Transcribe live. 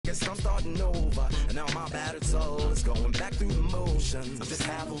guess I'm starting over, and now my battered soul is going back through the motions of this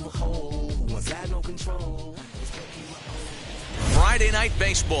half of a whole who once had no control. Friday night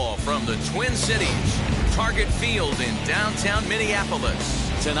baseball from the Twin Cities, Target Field in downtown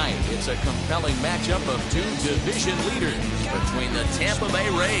Minneapolis. Tonight, it's a compelling matchup of two division leaders between the Tampa Bay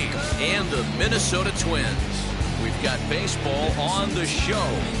Rays and the Minnesota Twins. We've got baseball on the show,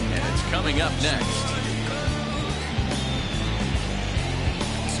 and it's coming up next.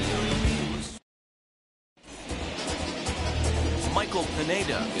 Michael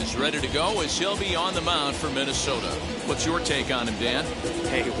Pineda is ready to go as he'll be on the mound for Minnesota. What's your take on him, Dan?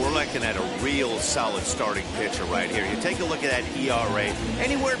 Hey, we're looking at a real solid starting pitcher right here. You take a look at that ERA,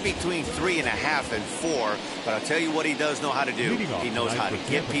 anywhere between 3.5 and 4. But I'll tell you what he does know how to do. He knows how to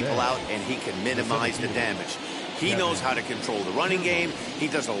get people out, and he can minimize the damage. He knows how to control the running game. He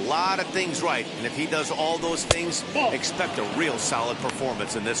does a lot of things right. And if he does all those things, expect a real solid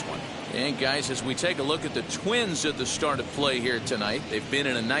performance in this one. And guys, as we take a look at the Twins at the start of play here tonight, they've been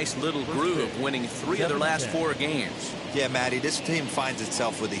in a nice little groove, winning 3 of their last 4 games. Yeah, Matty, this team finds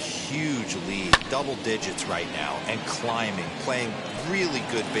itself with a huge lead, double digits right now, and climbing, playing really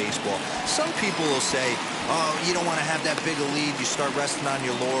good baseball. Some people will say, oh, you don't want to have that big a lead, you start resting on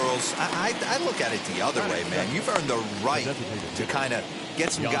your laurels. I look at it the other way, man. You've earned the right to kind of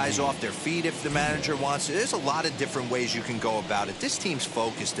get some guys off their feet if the manager wants to. There's a lot of different ways you can go about it. This team's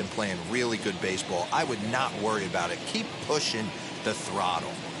focused and playing really good baseball. I would not worry about it. Keep pushing the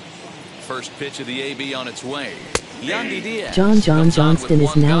throttle. First pitch of the AB on its way. John Johnston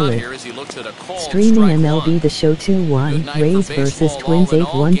is now with streaming MLB The Show 2-1, Rays versus Twins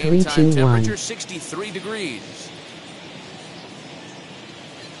 8-1-3-2-1. Temperature 63 degrees.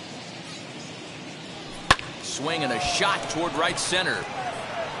 Swing and a shot toward right center.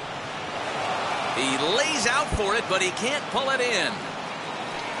 He lays out for it, but he can't pull it in.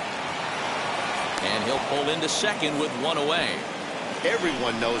 And he'll pull into second with 1 away.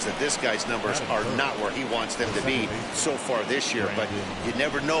 Everyone knows that this guy's numbers are not where he wants them to be so far this year, but you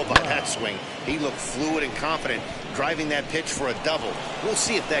never know about that swing. He looked fluid and confident, driving that pitch for a double. We'll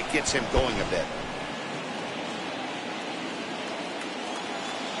see if that gets him going a bit.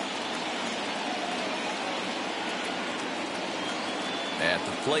 At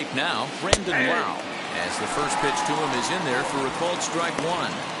the plate now, Brendan Wow. As the first pitch to him is in there for a called strike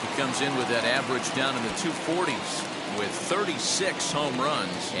 1. He comes in with that average down in the 240s. With 36 home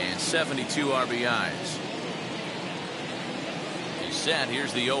runs and 72 RBIs. He's set.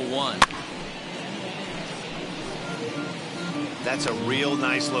 Here's the 0-1. That's a real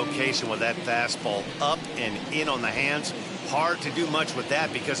nice location with that fastball up and in on the hands. Hard to do much with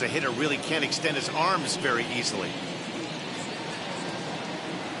that because a hitter really can't extend his arms very easily.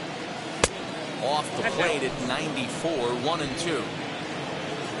 Off the plate at 94, 1-2.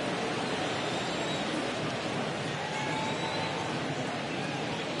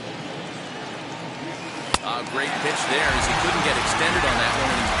 A great pitch there as he couldn't get extended on that one,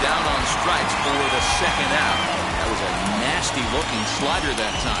 and he's down on strikes for the second out. That was a nasty looking slider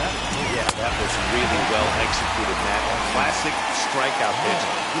that time. Yeah, that was really well executed, Matt. Classic strikeout pitch.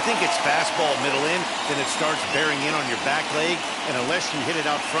 You think it's fastball middle in, then it starts bearing in on your back leg, and unless you hit it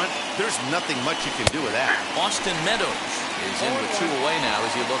out front, there's nothing much you can do with that. Austin Meadows is in with 2 away now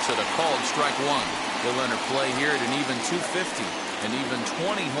as he looks at a called strike 1. He'll enter play here at an even 250. An even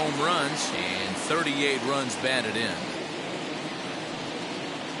 20 home runs and 38 runs batted in.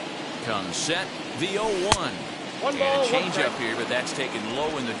 Comes set, the 0-1. And a changeup here, but that's taken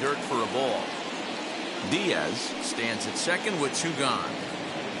low in the dirt for a ball. Diaz stands at second with 2 gone.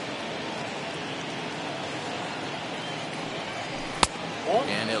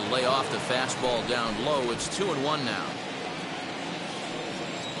 And he'll lay off the fastball down low. It's 2-1 now.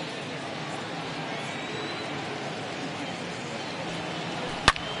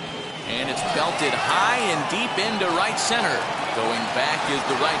 And it's belted high and deep into right center. Going back is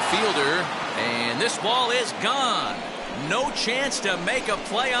the right fielder. And this ball is gone. No chance to make a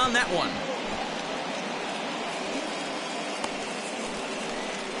play on that one.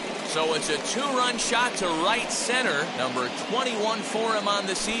 So it's a 2-run shot to right center. Number 21 for him on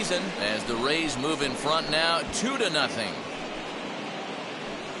the season. As the Rays move in front now, 2-0.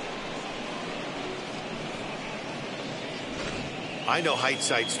 I know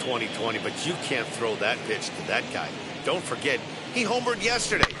hindsight's 20/20, but you can't throw that pitch to that guy. Don't forget, he homered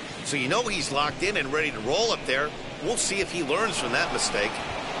yesterday, so you know he's locked in and ready to roll up there. We'll see if he learns from that mistake.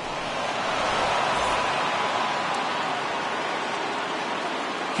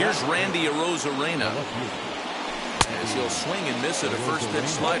 Here's Randy Arozarena. As he'll swing and miss at a first pitch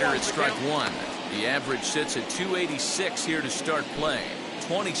slider at strike 1. The average sits at 286 here to start play.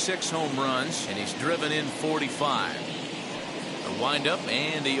 26 home runs, and he's driven in 45. The windup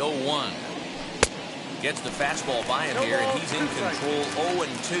and the 0-1. Gets the fastball by him here, and he's in control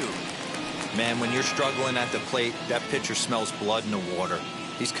 0-2. Man, when you're struggling at the plate, that pitcher smells blood in the water.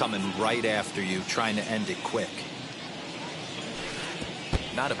 He's coming right after you, trying to end it quick.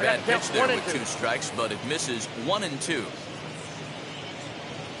 Not a bad pitch there with 2 strikes, but it misses 1-2.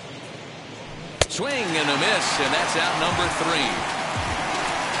 Swing and a miss, and that's out number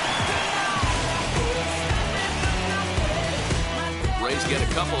 3. Rays get a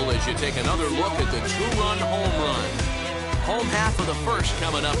couple as you take another look at the 2-run home run. Home half of the first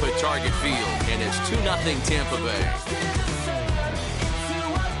coming up at Target Field, and it's 2-0 Tampa Bay.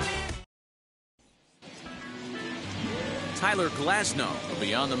 Tyler Glasnow will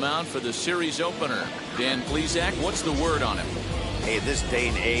be on the mound for the series opener. Dan Plesac, what's the word on him? Hey, this day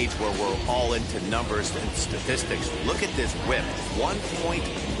and age where we're all into numbers and statistics, look at this whip,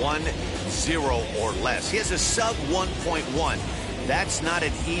 1.10 or less. He has a sub 1.1. That's not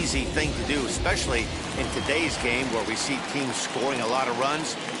an easy thing to do, especially in today's game where we see teams scoring a lot of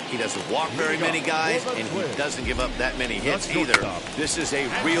runs. He doesn't walk very many guys, and he doesn't give up that many hits either. This is a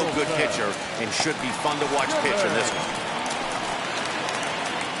real good pitcher and should be fun to watch pitch in this one.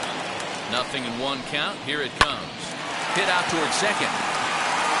 0-1 count. Here it comes. Hit out towards second.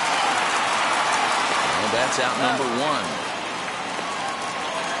 And that's out number 1.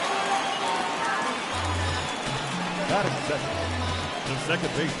 Batting second. The second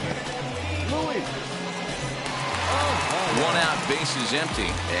baseman, Louis. 1 out, base is empty,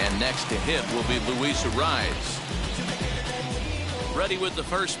 and next to hit will be Luis Ariz. Ready with the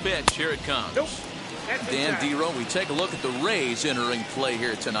first pitch. Here it comes. Dan Dero, we take a look at the Rays entering play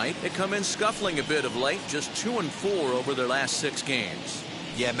here tonight. They come in scuffling a bit of late, just 2-4 over their last 6 games.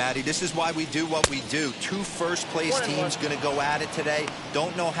 Yeah, Matty, this is why we do what we do. 2 first-place teams going to go at it today.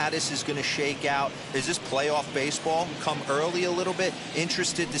 Don't know how this is going to shake out. Is this playoff baseball? Come early a little bit.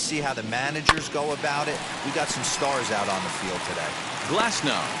 Interested to see how the managers go about it. We got some stars out on the field today.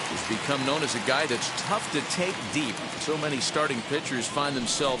 Glasnow has become known as a guy that's tough to take deep. So many starting pitchers find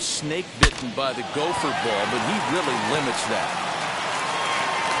themselves snake-bitten by the gopher ball, but he really limits that.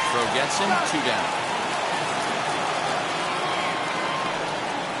 Throw gets him, 2 down.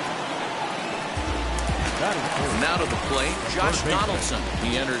 Now to the plate, Josh Donaldson.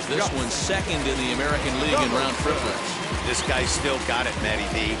 He enters this one second in the American League in round triplets. This guy's still got it, Matty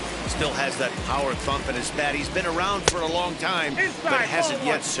V. Still has that power thump in his bat. He's been around for a long time, but hasn't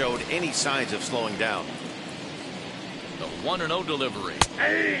yet showed any signs of slowing down. The 1-0 delivery.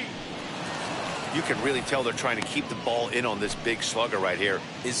 You can really tell they're trying to keep the ball in on this big slugger right here.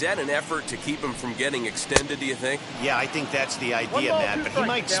 Is that an effort to keep him from getting extended, do you think? Yeah, I think that's the idea, Matt, but he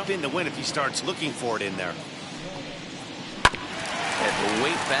might spin to win if he starts looking for it in there. Had to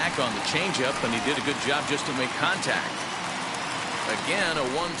wait back on the changeup, and he did a good job just to make contact. Again, a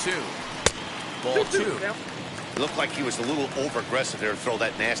 1-2. Ball 2. Looked like he was a little over-aggressive there to throw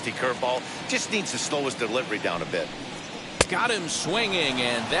that nasty curveball. Just needs to slow his delivery down a bit. Got him swinging,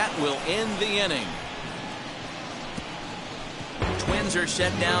 and that will end the inning. Twins are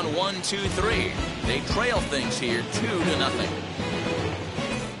set down 1-2-3. They trail things here 2-0.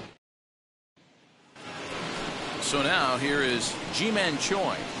 So now here is Ji-Man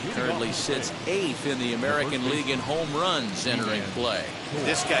Choi. Currently sits 8th in the American League in home runs entering play.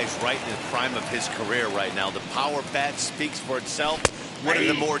 This guy's right in the prime of his career right now. The power bat speaks for itself. One of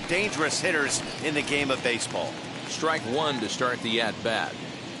the more dangerous hitters in the game of baseball. Strike 1 to start the at-bat.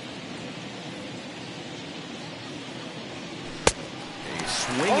 A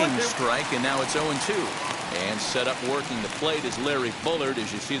swinging strike, and now it's 0-2. And set up working the plate is Larry Bullard,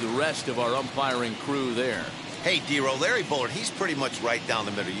 as you see the rest of our umpiring crew there. Hey, Dero, Larry Bullard, he's pretty much right down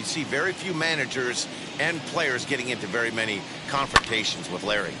the middle. You see very few managers and players getting into very many confrontations with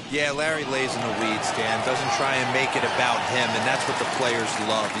Larry. Yeah, Larry lays in the weeds, Dan. Doesn't try and make it about him, and that's what the players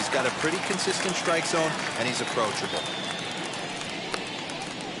love. He's got a pretty consistent strike zone, and he's approachable.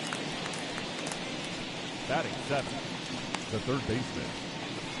 Batting 7, the third baseman,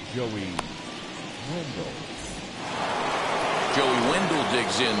 Joey Wendell. Joey Wendell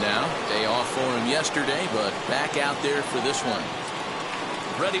digs in now. Day off for him yesterday, but back out there for this one.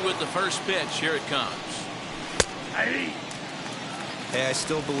 Ready with the first pitch. Here it comes. Hey, I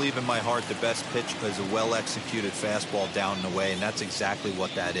still believe in my heart the best pitch is a well-executed fastball down and away, and that's exactly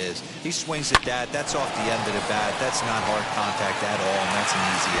what that is. He swings at that. That's off the end of the bat. That's not hard contact at all, and that's an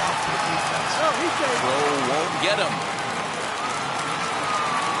easy out for the defense. Throw won't get him.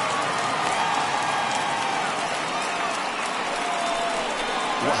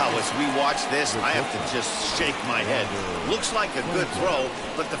 Wow, Wow, as we watch this, I have to just shake my head. Looks like a good throw,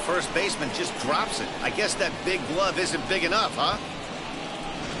 but the first baseman just drops it. I guess that big glove isn't big enough, huh?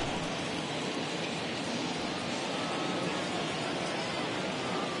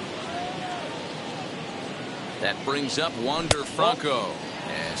 That brings up Wander Franco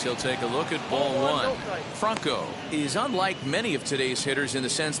as he'll take a look at ball one. Franco is unlike many of today's hitters in the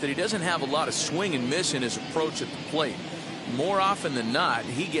sense that he doesn't have a lot of swing and miss in his approach at the plate. More often than not,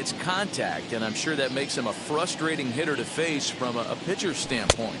 he gets contact, and I'm sure that makes him a frustrating hitter to face from a pitcher's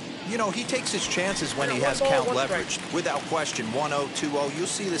standpoint. You know, he takes his chances when he has count leverage. Without question, 1-0, 2-0, you'll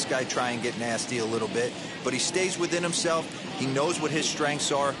see this guy try and get nasty a little bit, but he stays within himself. He knows what his strengths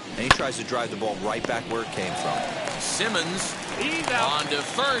are, and he tries to drive the ball right back where it came from. Simmons on to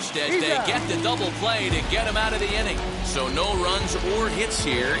first as they get the double play to get him out of the inning. So no runs or hits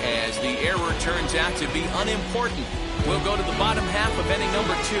here as the error turns out to be unimportant. We'll go to the bottom half of inning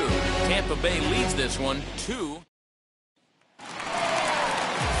number 2. Tampa Bay leads this one 2.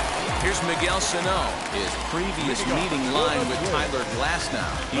 Here's Miguel Sano, his previous meeting line with Tyler Glasnow.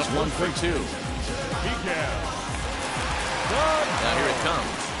 He's 1 for 2. Now here it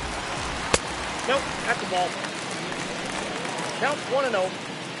comes. Nope, that's the ball. Count 1-0. A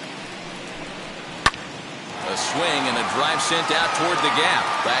swing and a drive sent out toward the gap.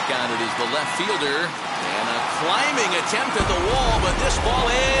 Back on it is the left fielder. And a climbing attempt at the wall, but this ball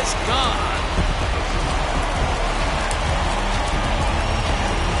is gone.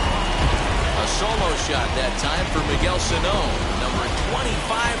 A solo shot that time for Miguel Sano. Number 25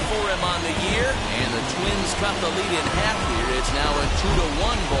 for him on the year. And the Twins cut the lead in half here. It's now a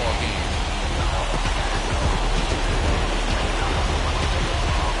 2-1 ball game.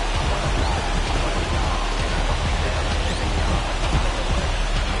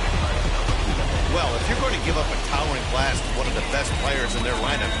 Well, if you're going to give up a towering blast to one of the best players in their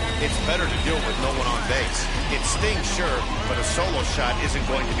lineup, it's better to do it with no one on base. It stings, sure, but a solo shot isn't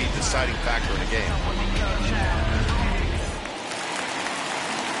going to be a deciding factor in a game.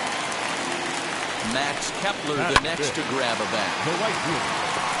 Max Kepler, the next to grab a bat.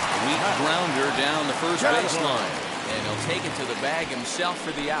 Weak grounder down the first baseline. And he'll take it to the bag himself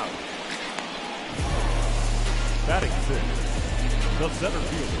for the out. Batting 6, the center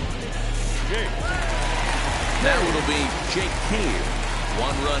fielder, Jake. Now it'll be Jake Cave.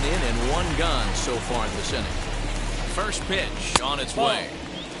 1 run in and 1 gone so far in this inning. First pitch on its way.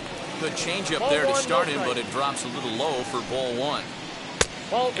 Good changeup there to start him, but it drops a little low for ball 1.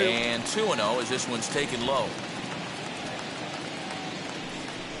 And 2-0 as this one's taken low.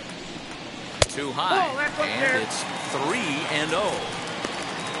 Too high, and it's 3-0.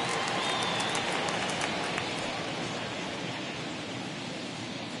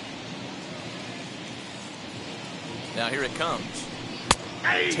 Now here it comes.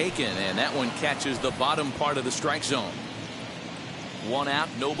 Taken, and that one catches the bottom part of the strike zone. 1 out,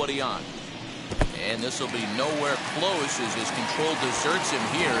 nobody on. And this will be nowhere close as his control deserts him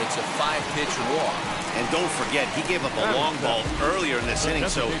here. It's a 5-pitch walk. And don't forget, he gave up a long ball earlier in this inning,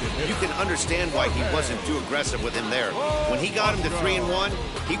 so you can understand why he wasn't too aggressive with him there. When he got him to 3-1,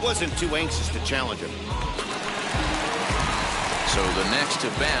 he wasn't too anxious to challenge him. So the next to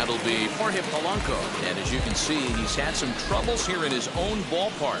bat will be Jorge Polanco. And as you can see, he's had some troubles here in his own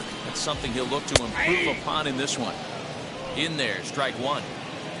ballpark. That's something he'll look to improve upon in this one. In there, strike 1.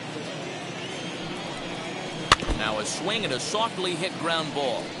 Now a swing and a softly hit ground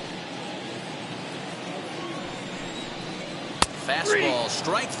ball. Fastball,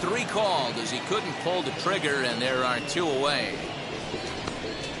 strike 3 called as he couldn't pull the trigger, and there are 2 away.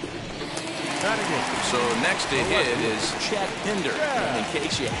 So next to hit is Chet Pinder. In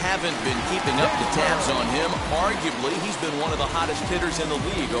case you haven't been keeping up the tabs on him, arguably he's been one of the hottest hitters in the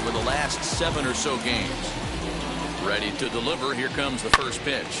league over the last 7 or so games. Ready to deliver. Here comes the first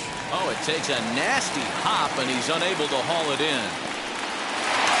pitch. Oh, it takes a nasty hop, and he's unable to haul it in.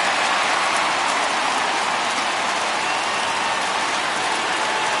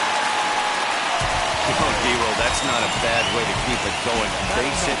 Oh, D-Roll, that's not a bad way to keep it going.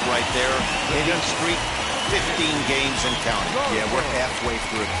 Base hit right there. Hitting streak, 15 games and counting. Yeah, we're halfway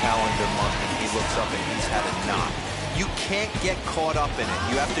through a calendar month, and he looks up and he's had a knock. You can't get caught up in it.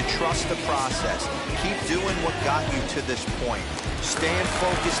 You have to trust the process. Keep doing what got you to this point. Staying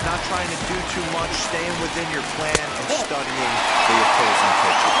focused, not trying to do too much, staying within your plan, and studying the opposing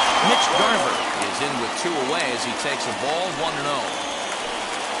pitcher. Mitch Garver is in with 2 away as he takes a ball, 1-0.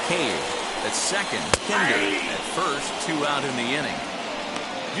 Cave at second, Pinder at first, 2 out in the inning.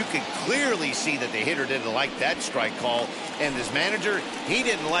 You could clearly see that the hitter didn't like that strike call, and his manager, he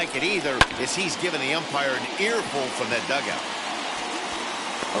didn't like it either, as he's given the umpire an earful from that dugout.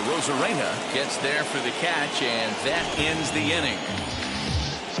 Arozarena gets there for the catch, and that ends the inning.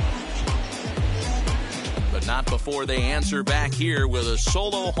 But not before they answer back here with a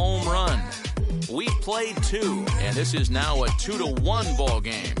solo home run. We've played 2, and this is now a 2-1 ball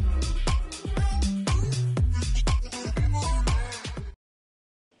game.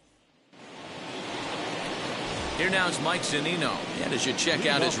 Here now is Mike Zunino. And as you check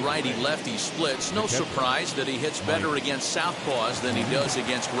out his righty-lefty splits, no surprise that he hits better against southpaws than he does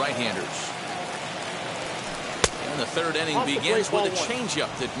against right-handers. And the third inning begins with a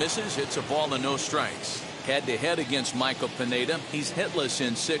changeup that misses. It's a ball and no strikes. Head-to-head against Michael Pineda. He's hitless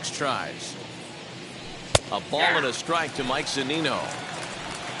in 6 tries. A ball and a strike to Mike Zunino.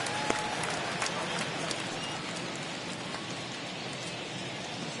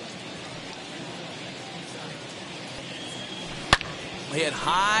 Hit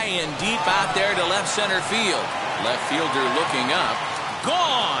high and deep out there to left center field. Left fielder looking up.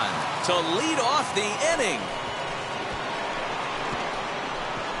 Gone to lead off the inning.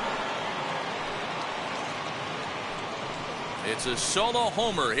 It's a solo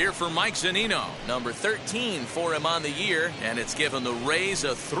homer here for Mike Zunino. Number 13 for him on the year, and it's given the Rays a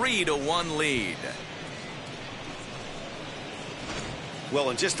 3-1 lead.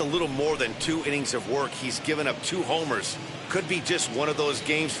 Well, in just a little more than 2 innings of work, he's given up 2 homers. Could be just one of those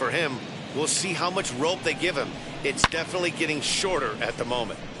games for him. We'll see how much rope they give him. It's definitely getting shorter at the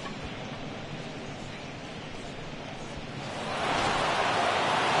moment.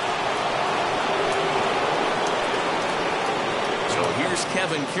 So here's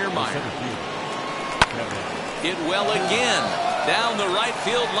Kevin Kiermaier. Hit well again. Down the right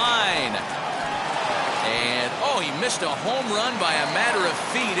field line. And, oh, he missed a home run by a matter of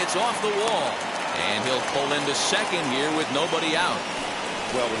feet. It's off the wall. And he'll pull into second here with nobody out.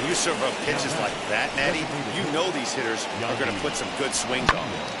 Well, when you serve up pitches like that, Natty, you know these hitters are going to put some good swings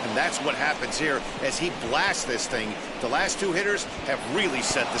on them. And that's what happens here as he blasts this thing. The last 2 hitters have really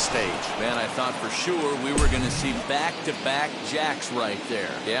set the stage. Man, I thought for sure we were going to see back-to-back jacks right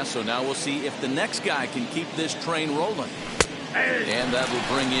there. Yeah, so now we'll see if the next guy can keep this train rolling. And that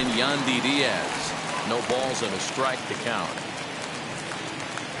will bring in Yandy Diaz. No balls and a strike to count.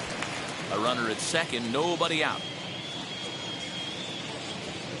 A runner at second, nobody out.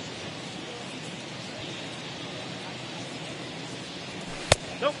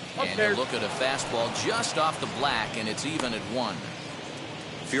 Nope, and a look at a fastball just off the black, and it's even at 1.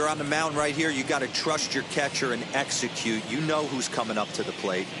 If you're on the mound right here, you got to trust your catcher and execute. You know who's coming up to the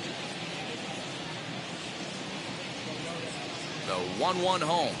plate. The 1-1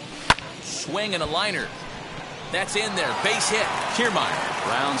 home. Swing and a liner. That's in there. Base hit. Kiermaier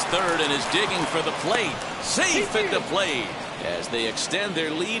rounds third and is digging for the plate. Safe at the plate as they extend their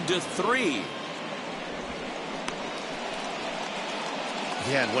lead to 3.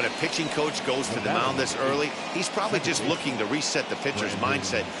 Yeah, and when a pitching coach goes to the mound this early, he's probably just looking to reset the pitcher's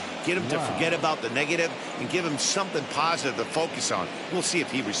mindset, get him to forget about the negative, and give him something positive to focus on. We'll see if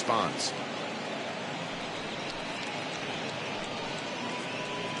he responds.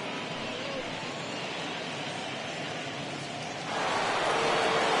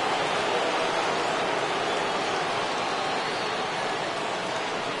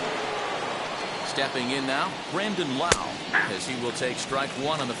 Stepping in now, Brandon Lau, as he will take strike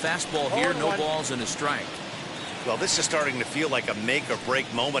 1 on the fastball here. No balls and a strike. Well, this is starting to feel like a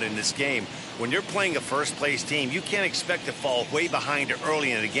make-or-break moment in this game. When you're playing a first-place team, you can't expect to fall way behind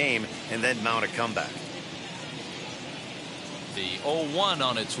early in the game and then mount a comeback. The 0-1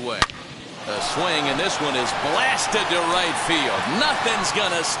 on its way. A swing, and this one is blasted to right field. Nothing's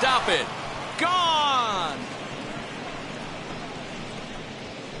gonna stop it. Gone!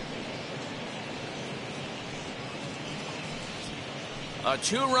 A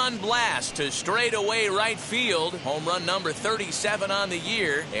 2-run blast to straightaway right field. Home run number 37 on the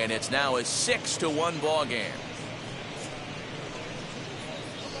year, and it's now a 6-1 ball game.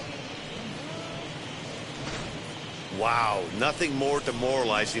 Wow, nothing more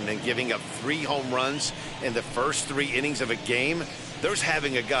demoralizing than giving up 3 home runs in the first 3 innings of a game. There's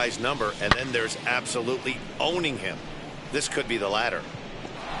having a guy's number, and then there's absolutely owning him. This could be the latter.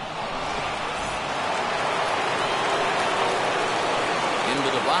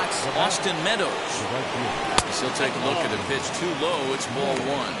 Into the box, Austin Meadows. He'll take a look at the pitch too low. It's ball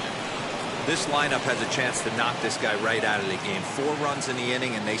 1. This lineup has a chance to knock this guy right out of the game. 4 runs in the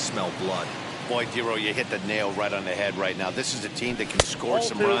inning, and they smell blood. Boy, Dero, you hit the nail right on the head right now. This is a team that can score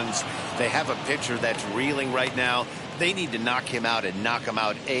some runs. They have a pitcher that's reeling right now. They need to knock him out and knock him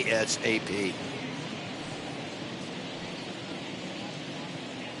out ASAP.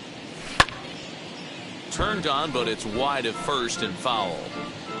 Turned on, but it's wide at first and foul.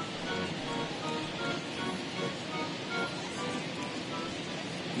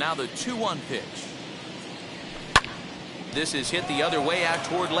 Now the 2-1 pitch. This is hit the other way out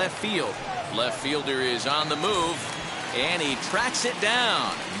toward left field. Left fielder is on the move, and he tracks it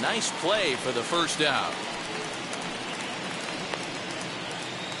down. Nice play for the first out.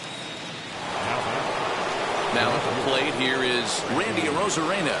 Now at the plate here is Randy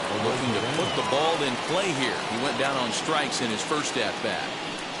Arozarena, looking to put the ball in play here. He went down on strikes in his first at-bat.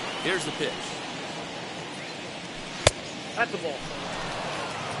 Here's the pitch. That's the ball.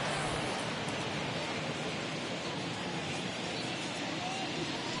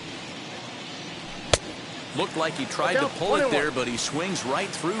 Looked like he tried to pull it there, but he swings right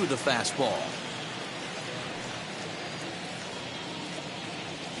through the fastball.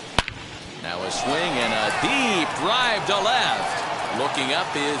 Now a swing and a deep drive to left. Looking up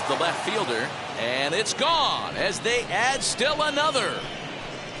is the left fielder, and it's gone as they add still another.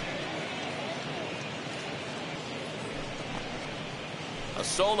 A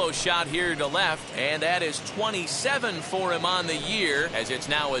solo shot here to left, and that is 27 for him on the year, as it's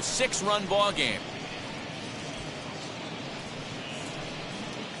now a 6-run ball game.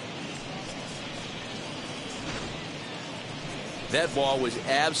 That ball was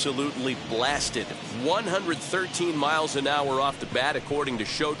absolutely blasted. 113 miles an hour off the bat, according to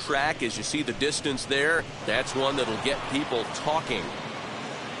Show Track. As you see the distance there, that's one that'll get people talking.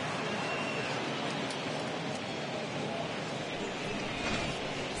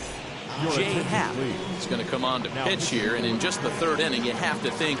 Jay Happ is going to come on to pitch here, and in just the 3rd inning, you have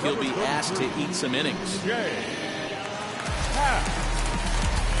to think he'll be asked to eat some innings. Jay Happ.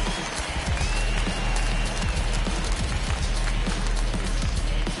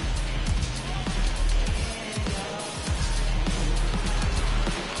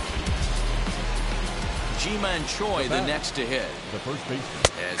 Ji-Man Choi the next to hit. The first baseman.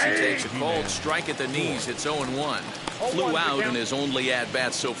 As he takes a cold strike at the knees, it's 0-1. Flew out in his only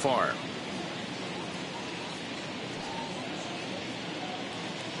at-bat so far.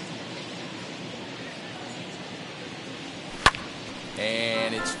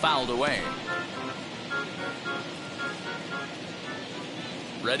 And it's fouled away.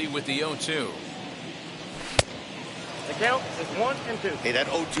 Ready with the 0-2. The count is 1 and 2. Hey, that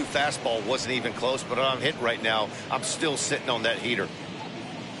 0-2 fastball wasn't even close, but I'm hitting right now. I'm still sitting on that heater.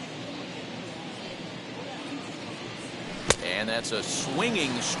 And that's a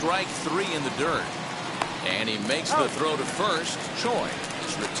swinging strike 3 in the dirt. And he makes the throw to first. Choi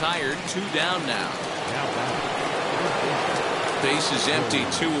is retired, 2 down now. Base is empty,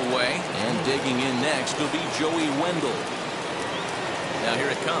 2 away. And digging in next will be Joey Wendell. Now here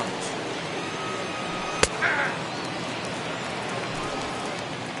it comes.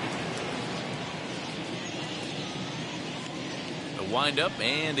 The windup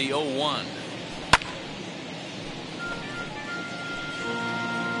and the 0-1.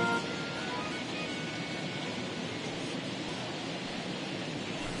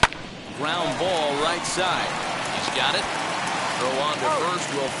 Ground ball right side. He's got it. Throw on to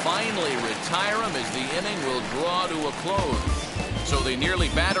first will finally retire him as the inning will draw to a close. So they nearly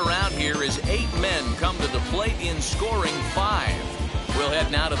bat around here as 8 men come to the plate in scoring 5. We'll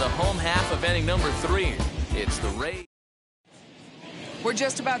head now to the home half of inning number 3. It's the Rays. We're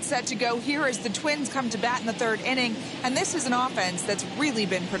just about set to go here as the Twins come to bat in the 3rd inning, and this is an offense that's really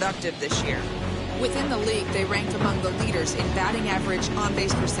been productive this year. Within the league, they ranked among the leaders in batting average,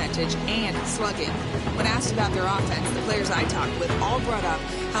 on-base percentage, and slugging. When asked about their offense, the players I talked with all brought up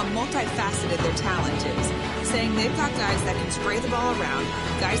how multifaceted their talent is, saying they've got guys that can spray the ball around,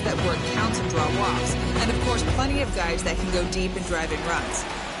 guys that work counts and draw walks, and of course plenty of guys that can go deep and drive in runs.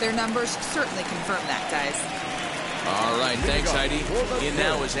 Their numbers certainly confirm that, guys. All right, thanks, Heidi. In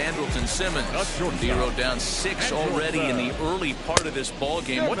now is Andrelton Simmons. D-Row down 6 already in the early part of this ball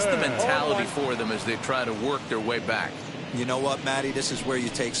game. What's the mentality for them as they try to work their way back? You know what, Matty? This is where you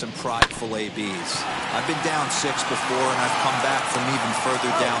take some prideful ABs. I've been down 6 before, and I've come back from even further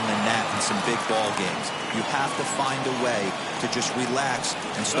down than that in some big ball games. You have to find a way to just relax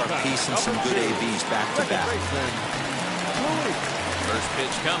and start piecing some good ABs back to back. First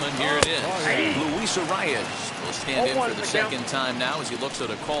pitch coming. Here it is. Luis Arias will stand in for the 2nd time now as he looks at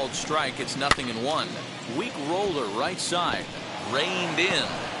a called strike. It's 0-1. Weak roller right side. Reined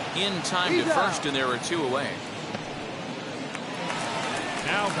in time to first, and there are 2 away.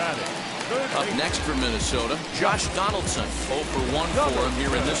 Now batting. Up next for Minnesota, Josh Donaldson. 0 for 1 for him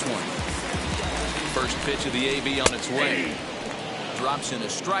here in this one. First pitch of the AB on its way. Drops in a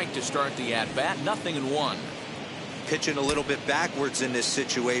strike to start the at-bat. 0-1. Pitching a little bit backwards in this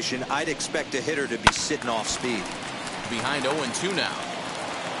situation, I'd expect a hitter to be sitting off speed. Behind 0-2 now.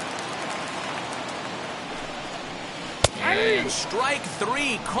 And strike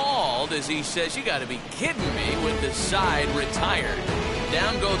 3 called as he says, you got to be kidding me, with the side retired.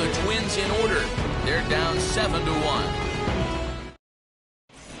 Down go the Twins in order. They're down 7-1.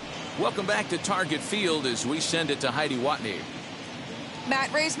 Welcome back to Target Field as we send it to Heidi Watney.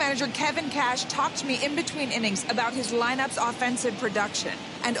 Matt, Rays manager Kevin Cash talked to me in between innings about his lineup's offensive production.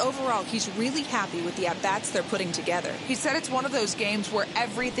 And overall, he's really happy with the at-bats they're putting together. He said it's one of those games where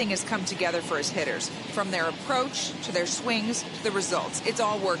everything has come together for his hitters. From their approach, to their swings, to the results. It's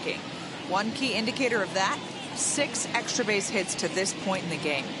all working. One key indicator of that, 6 extra base hits to this point in the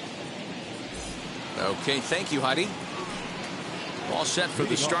game. Okay, thank you, Heidi. All set for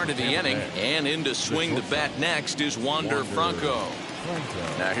the start of the inning. And in to swing the bat next is Wander Franco.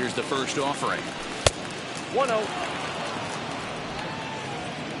 Now here's the first offering. 1-0.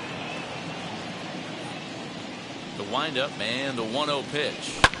 The windup and the 1-0 pitch.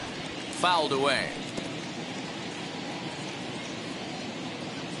 Fouled away.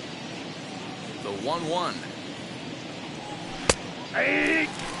 The 1-1. Hey.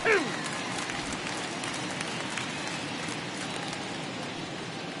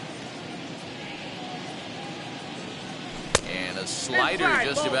 And a slider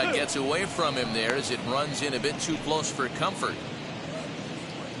just about gets away from him there as it runs in a bit too close for comfort.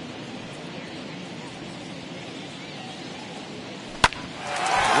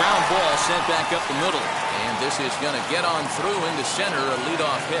 Ground ball sent back up the middle. And this is going to get on through into center, a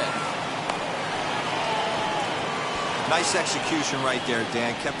leadoff hit. Nice execution right there,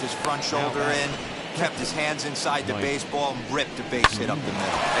 Dan. Kept his front shoulder in, kept his hands inside the baseball, and ripped a base hit up the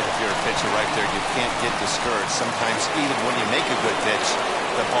middle. And if you're a pitcher right there, you can't get discouraged. Sometimes even when you make a good pitch,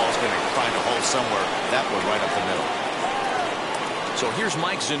 the ball's going to find a hole somewhere. That one right up the middle. So here's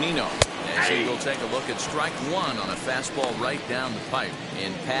Mike Zunino. As he will take a look at strike 1 on a fastball right down the pipe.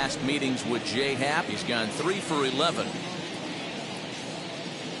 In past meetings with Jay Happ, he's gone 3 for 11.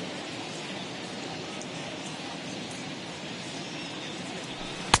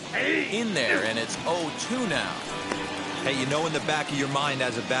 In there, and it's 0-2 now. Hey, you know in the back of your mind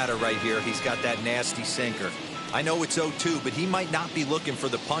as a batter right here, he's got that nasty sinker. I know it's 0-2, but he might not be looking for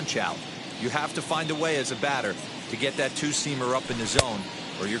the punch out. You have to find a way as a batter to get that 2-seamer up in the zone,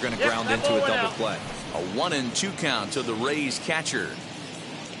 or you're going to ground into a double play. A 1-2 count to the Rays catcher.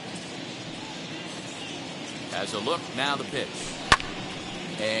 Has a look, now the pitch.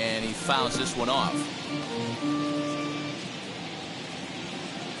 And he fouls this one off.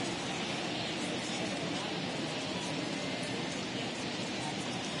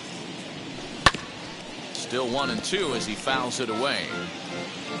 Still 1-2 as he fouls it away.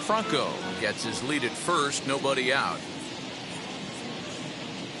 Franco gets his lead at first, nobody out.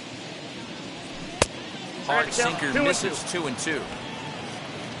 Hard sinker misses, 2-2.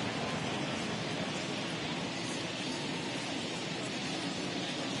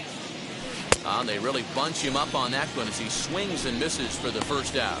 They really bunch him up on that one as he swings and misses for the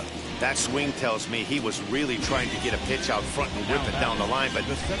first out. That swing tells me he was really trying to get a pitch out front and whip it down the line, but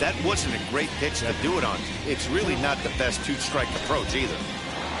that wasn't a great pitch to do it on. It's really not the best 2-strike approach either.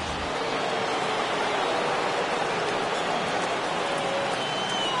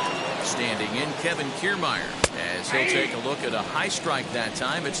 Standing in, Kevin Kiermaier, as he'll take a look at a high strike that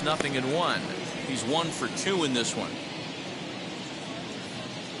time. It's 0-1. He's 1 for 2 in this one.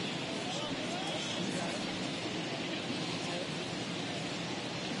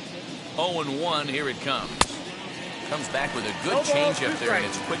 Oh, 0-1, here it comes. Comes back with a good changeup there, and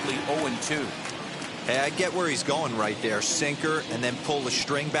it's quickly 0-2. Hey, I get where he's going right there. Sinker, and then pull the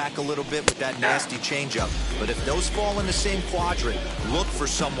string back a little bit with that nasty changeup. But if those fall in the same quadrant, look for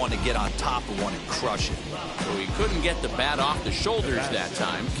someone to get on top of one and crush it. So he couldn't get the bat off the shoulders that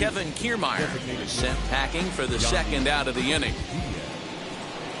time. Kevin Kiermaier is sent packing for the second out of the inning.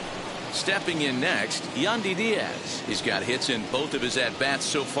 Stepping in next, Yandy Diaz. He's got hits in both of his at-bats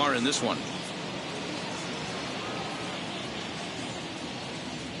so far in this one.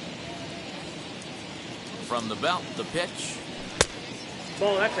 From the belt, the pitch.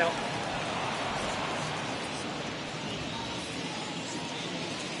 Ball, that's out.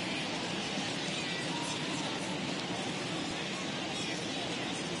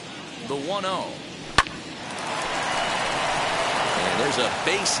 The 1-0. And there's a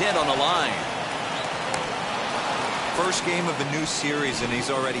base hit on the line. First game of a new series, and he's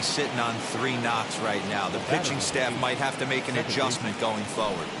already sitting on 3 knocks right now. The pitching staff might have to make an adjustment going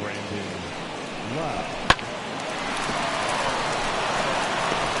forward.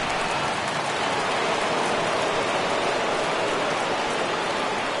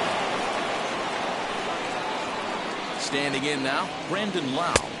 Standing in now, Brandon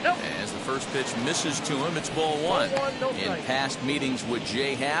Lau. As the first pitch misses to him, it's ball one. In past meetings with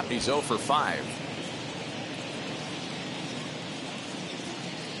Jay Happ, he's 0 for 5.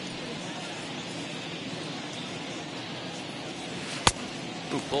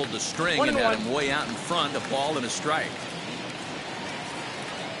 Who pulled the string and had him way out in front, a ball and a strike.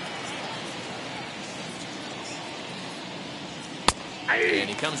 And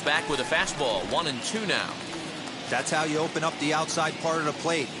he comes back with a fastball, 1-2 now. That's how you open up the outside part of the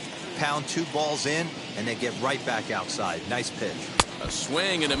plate. Pound 2 balls in, and then get right back outside. Nice pitch. A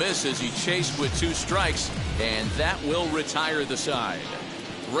swing and a miss as he chased with 2 strikes, and that will retire the side.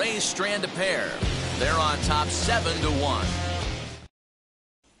 Rays strand a pair. They're on top 7-1.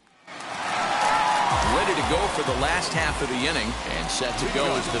 Ready to go for the last half of the inning, and set to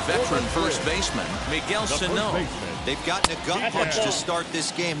go is the veteran first baseman, Miguel Sano. They've gotten a gut punch to start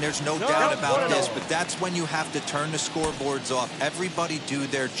this game. There's no doubt about this, but that's when you have to turn the scoreboards off. Everybody do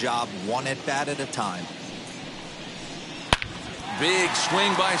their job 1 at-bat at a time. Big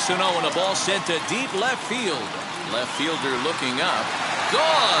swing by Sano, and a ball sent to deep left field. Left fielder looking up.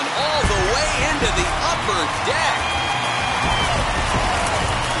 Gone all the way into the upper deck.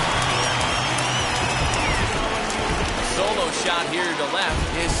 Solo shot here to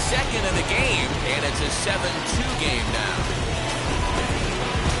left, his second of the game, and it's a 7-2 game now.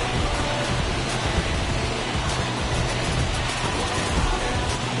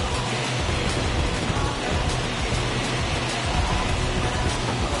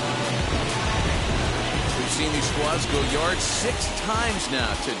 We've seen these squads go yards 6 times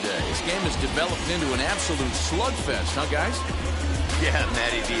now today. This game has developed into an absolute slugfest, huh, guys? Yeah,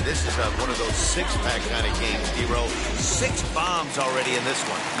 Matty B, this is one of those 6-pack kind of games, D-Row. 6 bombs already in this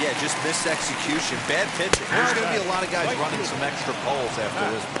one. Yeah, just missed execution. Bad pitching. There's going to be a lot of guys running some extra poles after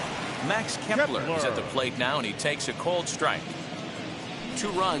this. Max Kepler is at the plate now, and he takes a cold strike. 2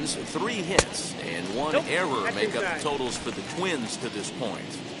 runs, 3 hits, and 1 error make up the totals for the Twins to this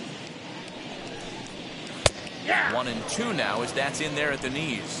point. 1-2 now as that's in there at the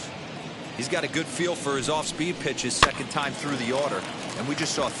knees. He's got a good feel for his off-speed pitches second time through the order, and we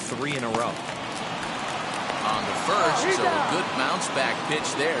just saw 3 in a row. On the first, so a good bounce back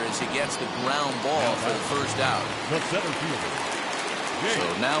pitch there as he gets the ground ball for the first out. So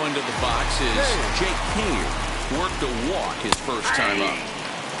now into the box is Jake Cave. Worked a walk his first time up.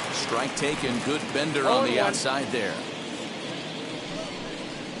 Strike taken, good bender on the outside there.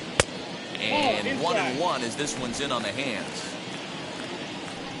 And 1-1 as this one's in on the hands.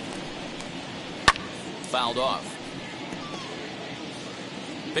 Fouled off.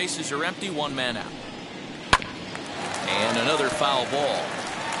 Bases are empty, 1 man out. And another foul ball.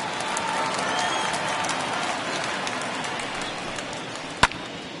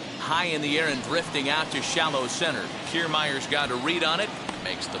 High in the air and drifting out to shallow center. Kiermaier's got a read on it,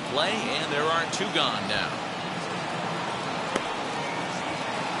 makes the play, and there are 2 gone now.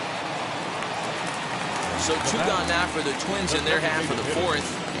 So 2 gone now for the Twins in their half of the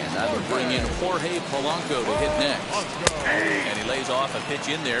 4th. And that would bring in Jorge Polanco to hit next. And he lays off a pitch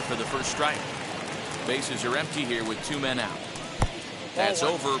in there for the first strike. Bases are empty here with 2 men out. That's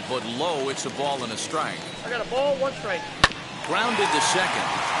over, but low. It's a ball and a strike. I got a ball, 1 strike. Grounded to second.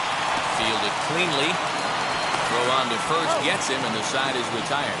 Fielded cleanly. Throw on to first gets him, and the side is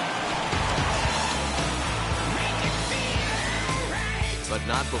retired. But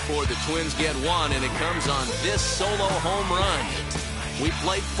not before the Twins get 1, and it comes on this solo home run. We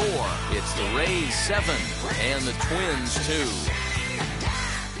played 4. It's the Rays 7 and the Twins 2.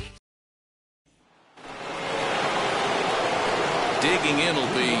 Digging in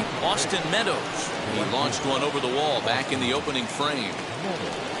will be Austin Meadows. He launched one over the wall back in the opening frame.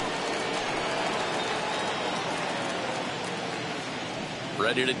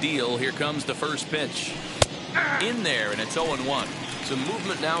 Ready to deal. Here comes the first pitch. In there, and it's 0-1. Some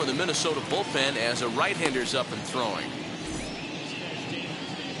movement now in the Minnesota bullpen as a right-hander's up and throwing.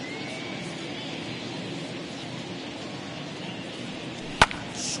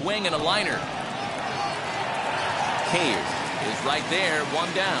 Swing and a liner. Cave is right there,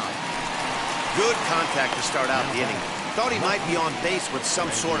 1 down. Good contact to start out the inning. Thought he might be on base with some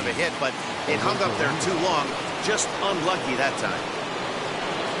sort of a hit, but it hung up there too long. Just unlucky that time.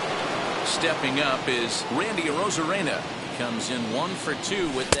 Stepping up is Randy Arozarena. Comes in 1 for 2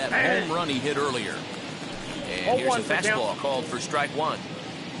 with that home run he hit earlier. And here's a fastball called for strike 1.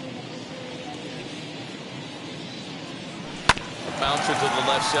 Bouncer to the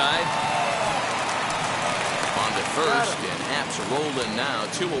left side. On to first, and Happ's rolling now,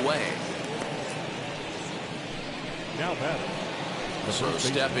 2 away. Now batting, So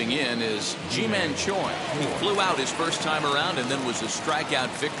stepping in is Ji-Man Choi. He flew out his first time around and then was a strikeout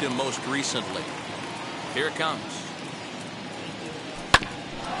victim most recently. Here it comes.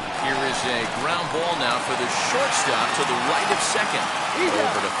 Here is a ground ball now for the shortstop to the right of second.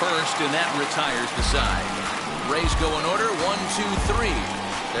 Over to first, and that retires the side. Rays go in order, 1-2-3.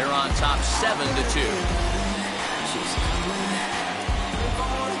 They're on top 7-2.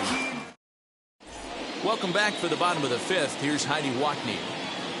 Welcome back for the bottom of the fifth. Here's Heidi Watney.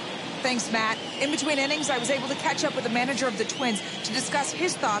 Thanks, Matt. In between innings, I was able to catch up with the manager of the Twins to discuss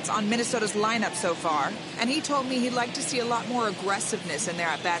his thoughts on Minnesota's lineup so far. And he told me he'd like to see a lot more aggressiveness in their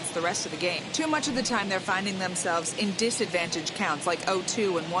at-bats the rest of the game. Too much of the time, they're finding themselves in disadvantage counts like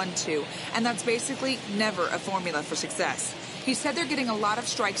 0-2 and 1-2. And that's basically never a formula for success. He said they're getting a lot of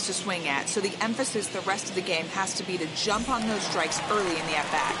strikes to swing at, so the emphasis the rest of the game has to be to jump on those strikes early in the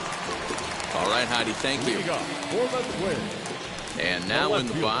at-bat. All right, Heidi, thank you. And now in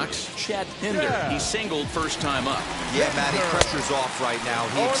the box, Chet Hinder. He singled first time up. Yeah, Matty, pressure's off right now.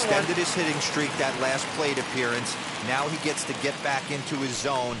 He extended his hitting streak that last plate appearance. Now he gets to get back into his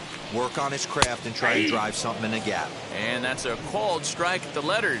zone, work on his craft, and try to drive something in the gap. And that's a called strike at the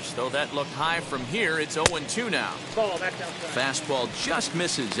letters. Though that looked high from here, it's 0-2 now. Fastball just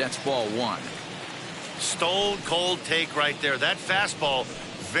misses. That's ball one. Stone cold take right there. That fastball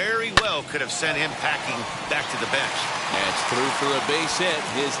very well could have sent him packing back to the bench. That's through for a base hit,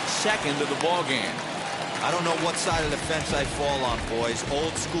 his second of the ball game. I don't know what side of the fence I fall on, boys.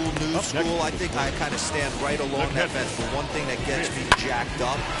 Old school, new school. I think I kind of stand right along that fence. But one thing that gets me jacked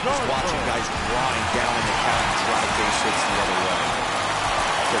up is watching guys grind down in the count and drive base hits the other way.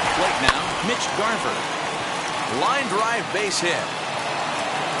 To the plate now, Mitch Garver. Line drive base hit.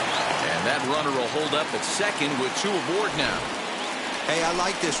 And that runner will hold up at second with two aboard now. Hey, I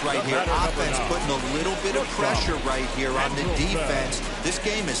like this right here. Offense putting a little bit of pressure right here on the defense. This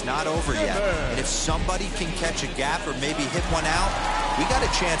game is not over yet. And if somebody can catch a gap or maybe hit one out, we got a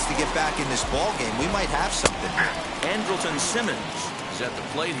chance to get back in this ball game. We might have something. Andrelton Simmons is at the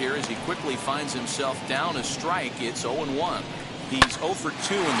plate here as he quickly finds himself down a strike. It's 0-1. He's 0 for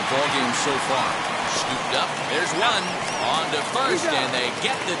 2 in the ball game so far. Scooped up. There's one. On to first, and they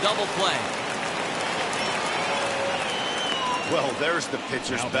get the double play. Well, there's the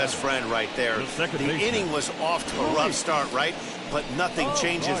pitcher's best friend right there. The inning was off to a rough start, right? But nothing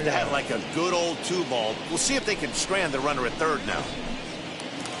changes that like a good old 2-ball. We'll see if they can strand the runner at third now.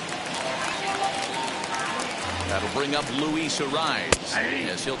 That'll bring up Luis Ariz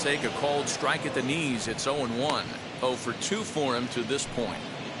as he'll take a called strike at the knees. It's 0-1. 0 for 2 for him to this point.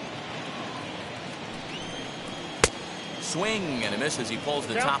 Swing and a miss as he pulls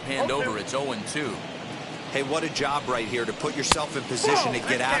the top hand over. It's 0-2. Hey, what a job right here to put yourself in position to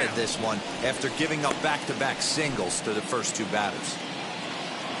get out of this one after giving up back-to-back singles to the first two batters.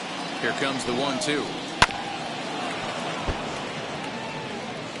 Here comes the 1-2.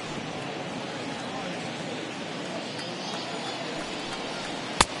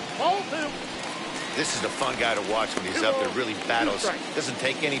 This is a fun guy to watch when he's up there. Really battles. Doesn't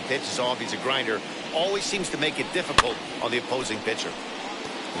take any pitches off. He's a grinder. Always seems to make it difficult on the opposing pitcher.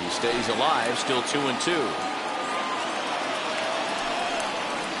 He stays alive, still 2-2. A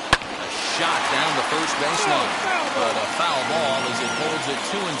shot down the first baseline, but a foul ball as it holds it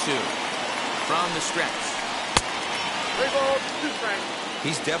 2-2 from the stretch. 3 balls, 2 strikes.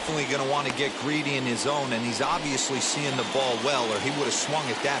 He's definitely going to want to get greedy in his own, and he's obviously seeing the ball well, or he would have swung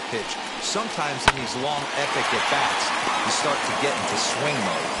at that pitch. Sometimes in these long, epic at-bats, you start to get into swing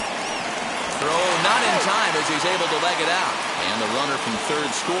mode. Throw not in time as he's able to leg it out. And the runner from third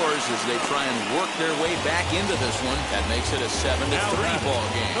scores as they try and work their way back into this one. That makes it a 7-3 ball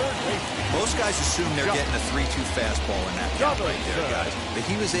game. Most guys assume they're getting a 3-2 fastball in that count right there, guys. But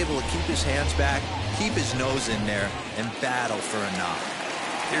he was able to keep his hands back, keep his nose in there, and battle for a knock.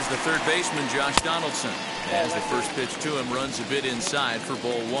 Here's the third baseman, Josh Donaldson. As the first pitch to him runs a bit inside for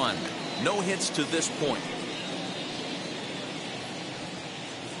ball one. No hits to this point.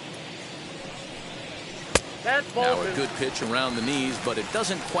 Now a good pitch around the knees, but it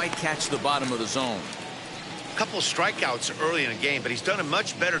doesn't quite catch the bottom of the zone. A couple of strikeouts early in the game, but he's done a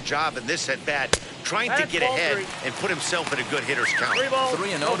much better job in this at-bat, trying to get ahead and put himself in a good hitter's count.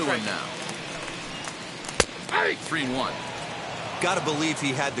 3-0 to him now. 3-1. Got to believe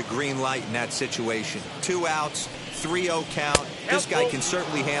he had the green light in that situation. 2 outs, 3-0 count. This guy can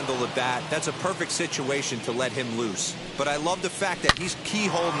certainly handle the bat. That's a perfect situation to let him loose. But I love the fact that he's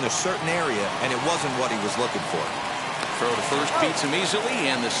keyholed in a certain area, and it wasn't what he was looking for. Throw to first beats him easily,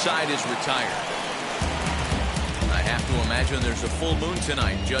 and the side is retired. have to imagine there's a full moon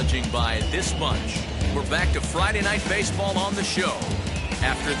tonight, judging by this bunch. We're back to Friday Night Baseball on the show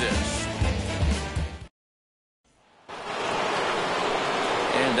after this.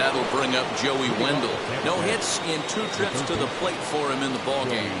 And that'll bring up Joey Wendell. No hits in 2 trips to the plate for him in the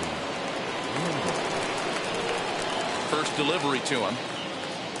ballgame. First delivery to him.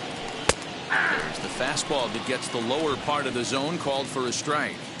 There's the fastball that gets the lower part of the zone, called for a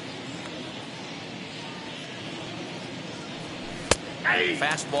strike.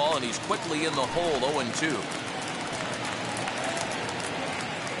 Fastball, and he's quickly in the hole, 0-2.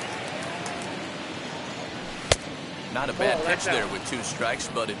 Not a bad pitch there with 2 strikes,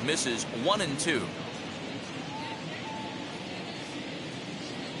 but it misses 1-2.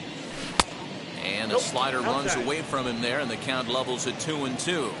 And a slider runs away from him there, and the count levels at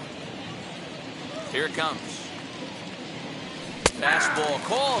 2-2. Here it comes. Fastball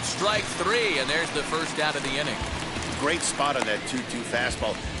called, strike 3, and there's the first out of the inning. Great spot on that 2-2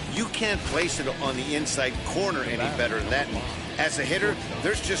 fastball. You can't place it on the inside corner any better than that. As a hitter,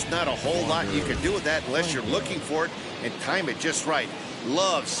 there's just not a whole lot you can do with that unless you're looking for it and time it just right.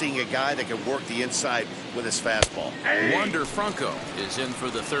 Love seeing a guy that can work the inside with his fastball. Wander Franco is in for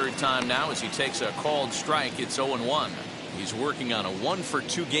the 3rd time now as he takes a called strike. It's 0-1. He's working on a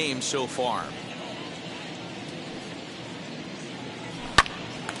 1-for-2 game so far.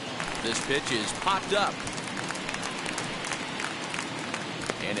 This pitch is popped up.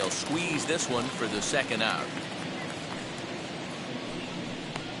 And he'll squeeze this one for the 2nd out.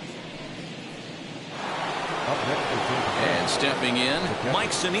 And stepping in,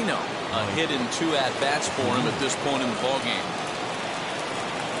 Mike Zunino. A hit in 2 at-bats for him at this point in the ballgame.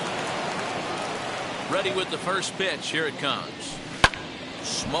 Ready with the first pitch. Here it comes.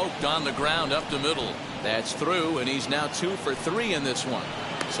 Smoked on the ground up the middle. That's through, and he's now 2 for 3 in this one.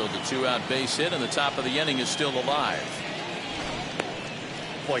 So the 2-out base hit, and the top of the inning is still alive.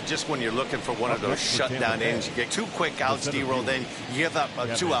 Boy, just when you're looking for one of those shutdown innings, you get 2 quick outs, D-roll, then you give up a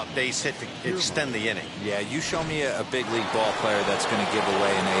 2-out base hit to extend the inning. Yeah, you show me a big league ball player that's going to give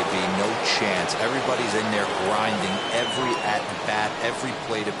away an AB. No chance. Everybody's in there grinding every at-bat, every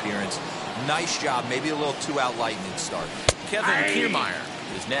plate appearance. Nice job. Maybe a little 2-out lightning start. Kevin Kiermaier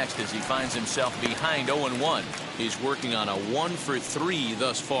is next as he finds himself behind 0-1. He's working on a 1-for-3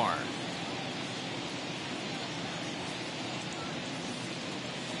 thus far.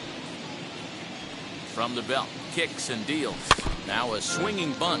 From the belt, kicks and deals. Now a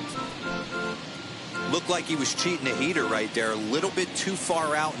swinging bunt. Looked like he was cheating a heater right there. A little bit too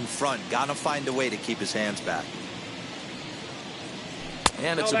far out in front. Got to find a way to keep his hands back.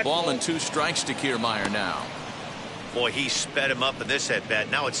 And it's a ball and 2 strikes to Kiermaier now. Boy, he sped him up in this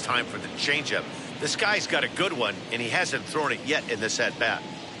at-bat. Now it's time for the changeup. This guy's got a good one, and he hasn't thrown it yet in this at-bat.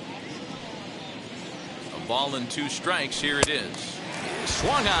 A ball and 2 strikes. Here it is.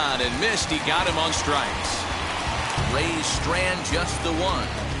 Swung on and missed. He got him on strikes. Rays strand just the 1.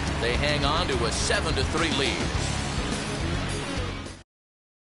 They hang on to a 7-3 lead.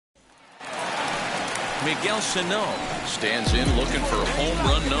 Miguel Sano stands in looking for home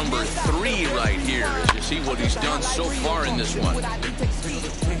run number 3 right here as you see what he's done so far in this one.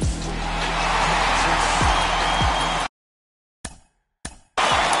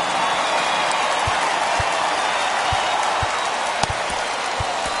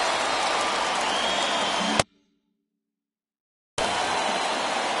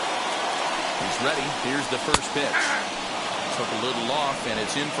 Ready. Here's the first pitch. Took a little off, and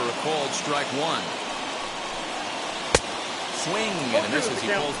it's in for a called strike 1. Swing and a miss as he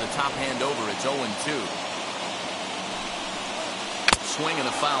pulls the top hand over. It's 0-2. Swing and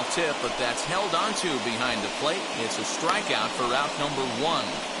a foul tip, but that's held onto behind the plate. It's a strikeout for out number 1.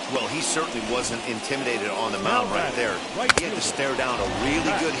 Well, he certainly wasn't intimidated on the mound right there. He had to stare down a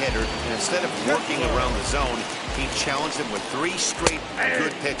really good hitter, and instead of working around the zone, he challenged him with 3 straight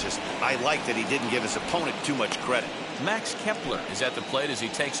good pitches. I like that he didn't give his opponent too much credit. Max Kepler is at the plate as he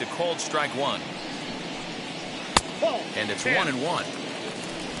takes a called strike 1. And it's 1-1.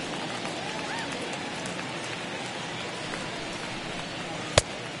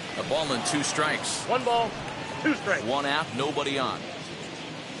 A ball and 2 strikes. 1 ball, 2 strikes. 1 out, nobody on.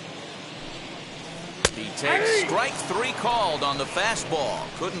 He takes strike 3 called on the fastball.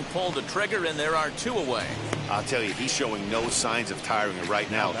 Couldn't pull the trigger, and there are 2 away. I'll tell you, he's showing no signs of tiring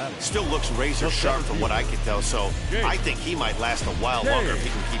right now. Still looks razor sharp from what I can tell, so I think he might last a while longer if he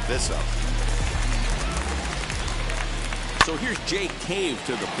can keep this up. So here's Jake Cave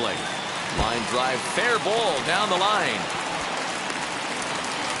to the plate. Line drive, fair ball down the line.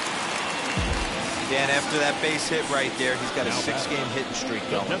 Dan, after that base hit right there, he's got a 6-game hitting streak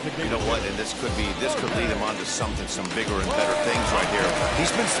going. You know what? And this could lead him on to some bigger and better things right here.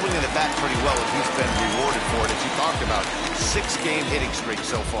 He's been swinging the bat pretty well, and he's been rewarded for it, as you talked about. 6-game hitting streak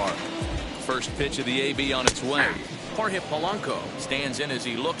so far. First pitch of the AB on its way. Jorge Polanco stands in as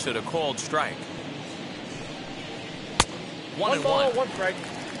he looks at a called strike. 1-1. 1 strike.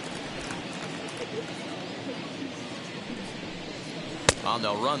 Well,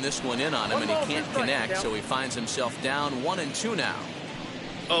 they'll run this one in on him, and he can't connect, so he finds himself down 1-2 now.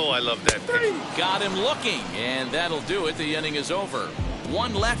 Oh, I love that pitch. Got him looking, and that'll do it. The inning is over.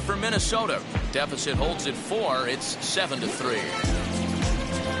 1 left for Minnesota. Deficit holds at 4. It's 7-3.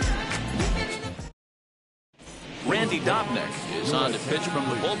 Randy Dobnak is on to pitch from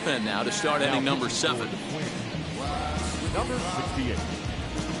the bullpen now to start inning number 7. Number 68,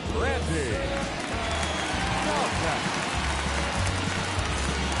 Randy Dobnak.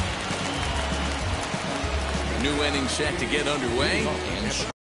 New inning set to get underway. And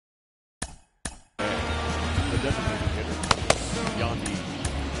The designated hitter, Yandy.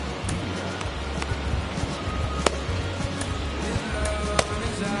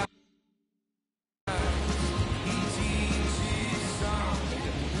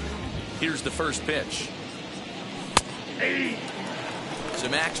 here's the first pitch.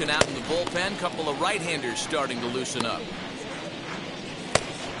 Some action out in the bullpen. Couple of right-handers starting to loosen up.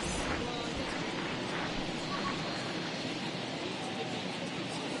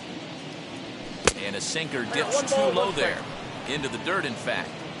 And a sinker dips too low there. Into the dirt, in fact.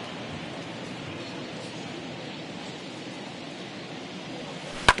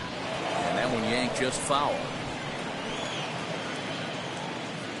 And that one yanked just foul.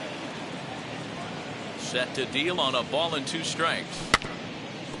 Set to deal on a ball and 2 strikes.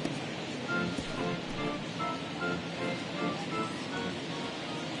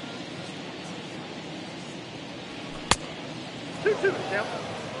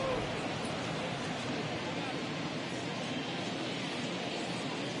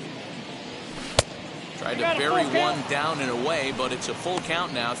 Tried to bury one down and away, but it's a full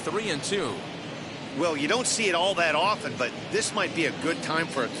count now, 3-2. Well, you don't see it all that often, but this might be a good time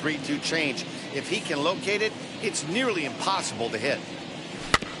for a 3-2 change. If he can locate it, it's nearly impossible to hit.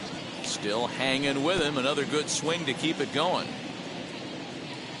 Still hanging with him. Another good swing to keep it going.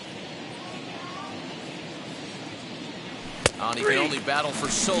 And he can only battle for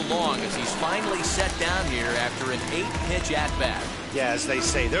so long as he's finally set down here after an 8-pitch at-bat. Yeah, as they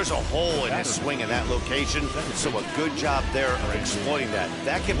say, there's a hole in his swing in that location, so a good job there of exploiting that.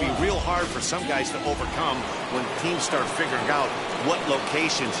 That can be real hard for some guys to overcome when teams start figuring out what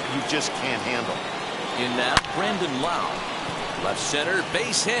locations you just can't handle. In now, Brandon Lau. Left center,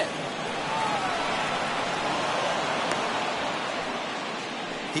 base hit.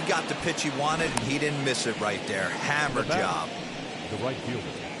 He got the pitch he wanted, and he didn't miss it right there. Hammer job. The right fielder,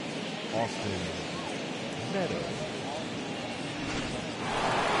 Austin Meadows.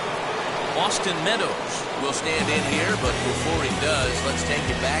 Austin Meadows will stand in here, but before he does, let's take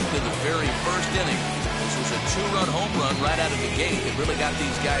it back to the very first inning. This was a 2-run home run right out of the gate. It really got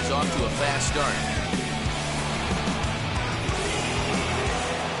these guys off to a fast start.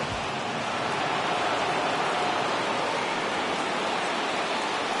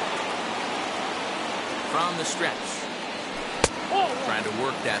 From the stretch. Trying to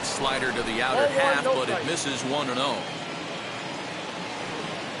work that slider to the outer half, but it misses 1-0.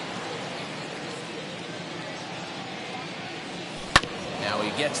 Now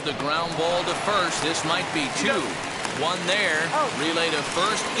he gets the ground ball to first. This might be 2. 1 there. Relay to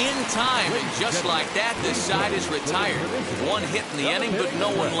first in time. And just like that, this side is retired. 1 hit in the inning, but no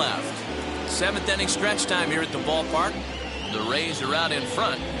one left. 7th inning stretch time here at the ballpark. The Rays are out in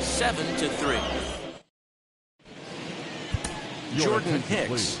front, 7-3. Jordan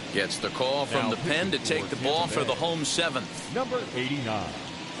Hicks gets the call from the pen to take the ball for the home 7th. Number 89,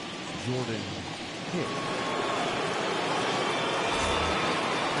 Jordan Hicks.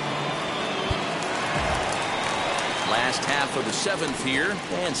 Last half of the 7th here,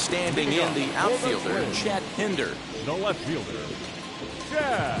 and standing in the outfielder, Chet Hinder. The left fielder,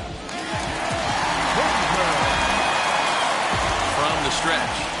 Chet. From the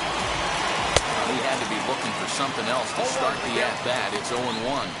stretch. He had to be looking for something else to start the at-bat. It's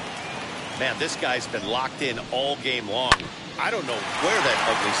 0-1. Man, this guy's been locked in all game long. I don't know where that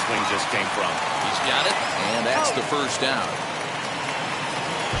ugly swing just came from. He's got it, and that's the first down.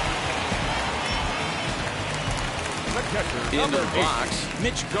 Into the box,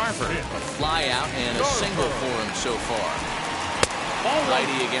 Mitch Garver. A fly out and a single for him so far.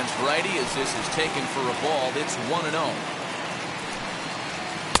 Righty against righty as this is taken for a ball. It's 1-0.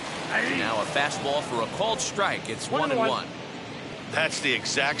 Now a fastball for a called strike. It's 1-1. That's the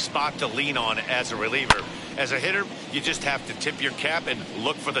exact spot to lean on as a reliever. As a hitter, you just have to tip your cap and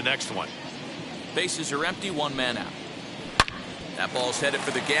look for the next one. Bases are empty, one man out. That ball's headed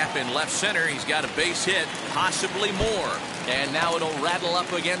for the gap in left center. He's got a base hit, possibly more. And now it'll rattle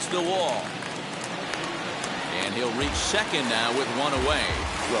up against the wall. And he'll reach second now with one away.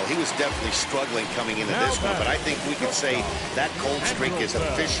 Well, he was definitely struggling coming into this one, but I think we could say that cold streak is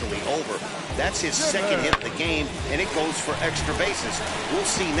officially over. That's his second hit of the game, and it goes for extra bases. We'll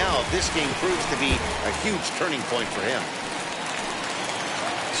see now if this game proves to be a huge turning point for him.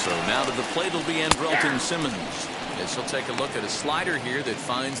 So now to the plate will be Andrelton Simmons. As he'll take a look at a slider here that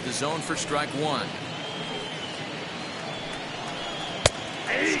finds the zone for strike one.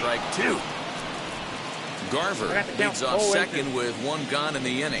 Strike two. Garver leads off second with one gone in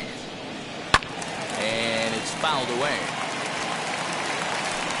the inning. And it's fouled away.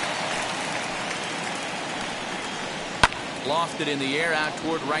 Lofted in the air out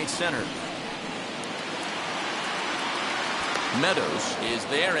toward right center. Meadows is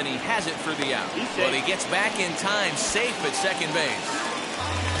there, and he has it for the out. But he gets back in time, safe at second base.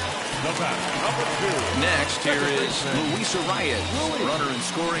 Next, here is Luis Arias, runner in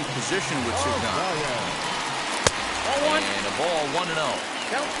scoring position with two gone. And a ball 1-0.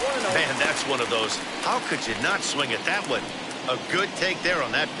 Man, that's one of those. How could you not swing at that one? A good take there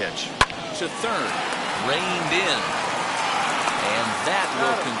on that pitch. To third, reined in. And that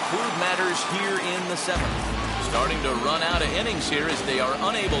will conclude matters here in the seventh. Starting to run out of innings here as they are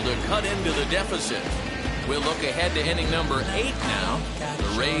unable to cut into the deficit. We'll look ahead to inning number 8 now.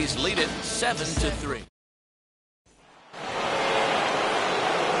 The Rays lead it 7-3.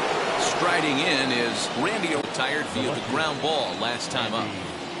 Striding in is Randy O'Tired field the ground ball last time up.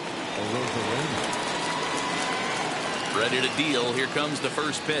 Ready to deal. Here comes the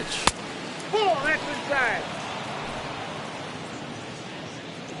first pitch. Ball, that's inside.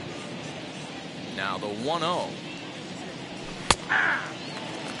 Now the 1-0.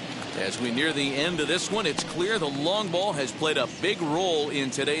 As we near the end of this one, it's clear the long ball has played a big role in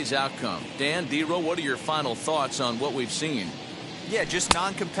today's outcome. Dan, Dero, what are your final thoughts on what we've seen? Yeah, just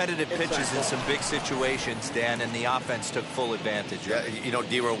non-competitive pitches in some big situations, Dan, and the offense took full advantage. Yeah, you know,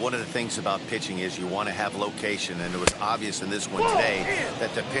 Dero, one of the things about pitching is you want to have location, and it was obvious in this one today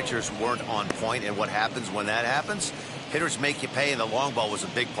that the pitchers weren't on point, and what happens when that happens? Hitters make you pay, and the long ball was a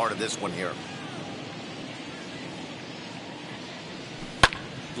big part of this one here.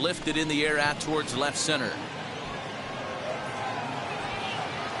 Lifted in the air out towards left center.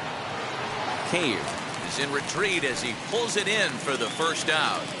 Cave is in retreat as he pulls it in for the first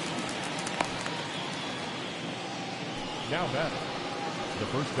out. Now batter, the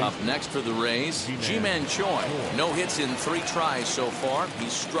first Up next for the Rays, Ji-Man Choi. No hits in 3 tries so far.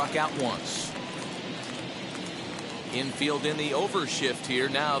 He's struck out once. Infield in the overshift here.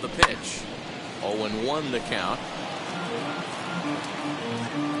 Now the pitch. 0-1 the count.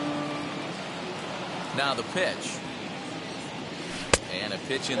 Now the pitch. And a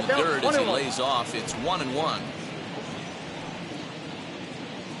pitch in the dirt as he lays off. It's 1-1.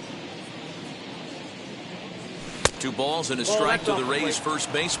 Two balls and a strike to the Rays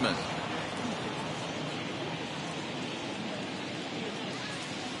first baseman.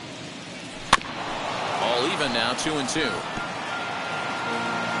 All even now, 2-2.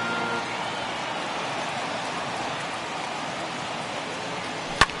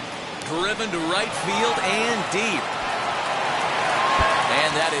 Driven to right field and deep.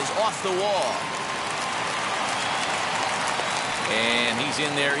 And that is off the wall. And he's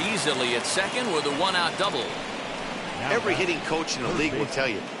in there easily at second with a 1-out double. Every hitting coach in the league will tell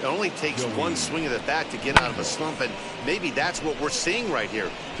you it only takes one swing of the bat to get out of a slump, and maybe that's what we're seeing right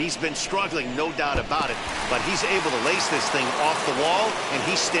here. He's been struggling, no doubt about it, but he's able to lace this thing off the wall, and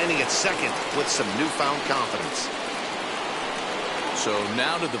he's standing at second with some newfound confidence. So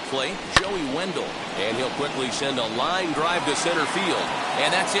now to the plate, Joey Wendell. And he'll quickly send a line drive to center field.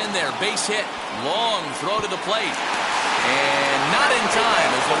 And that's in there. Base hit. Long throw to the plate. And not in time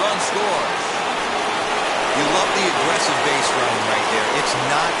as the run scores. You love the aggressive base running right there. It's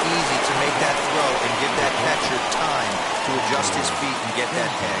not easy to make that throw and give that catcher time to adjust his feet and get that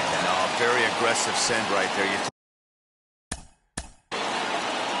tag. No, very aggressive send right there.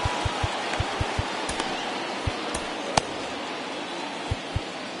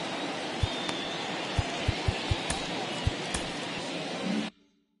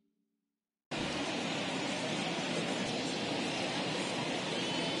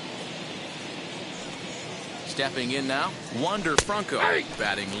 Stepping in now, Wander Franco,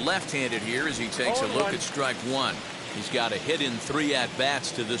 batting left-handed here as he takes a look at strike one. He's got a hit in 3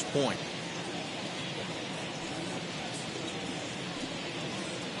 at-bats to this point.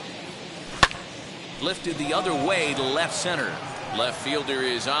 Lifted the other way to left center. Left fielder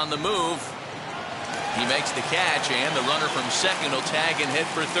is on the move. He makes the catch, and the runner from second will tag and hit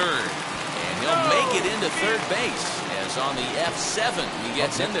for third. And he'll make it into third base, as on the F7 he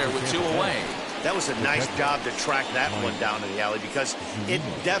gets in there with 2 away. That was a nice job to track that one down in the alley, because it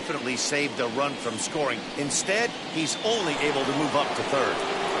definitely saved the run from scoring. Instead, he's only able to move up to third.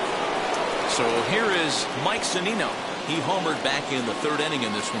 So here is Mike Zunino. He homered back in the 3rd inning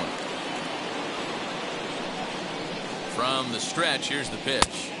in this one. From the stretch, here's the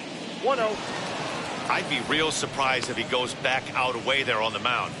pitch. 1-0. I'd be real surprised if he goes back out away there on the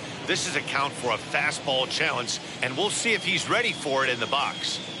mound. This is a count for a fastball challenge, and we'll see if he's ready for it in the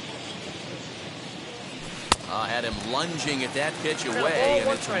box. Had him lunging at that pitch away, and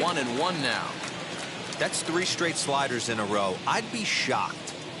it's 1-1 now. That's 3 straight sliders in a row. I'd be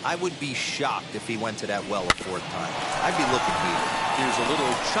shocked. I would be shocked if he went to that well a 4th time. I'd be looking heated. Here's a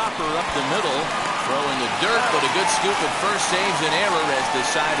little chopper up the middle, throwing the dirt, but a good scoop at first saves an error as the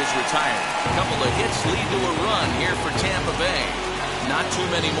side is retired. A couple of hits lead to a run here for Tampa Bay. Not too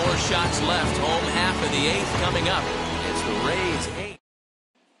many more shots left. Home half of the 8th coming up. It's the Rays 8.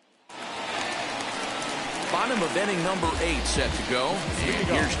 Bottom of inning number 8 set to go. And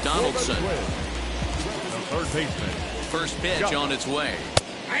here's Donaldson. Third baseman. First pitch on its way.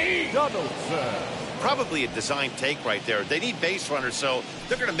 Donaldson. Probably a design take right there. They need base runners, so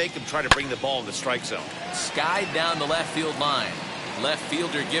they're going to make them try to bring the ball in the strike zone. Skied down the left field line. Left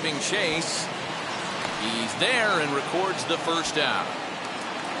fielder giving chase. He's there and records the first out.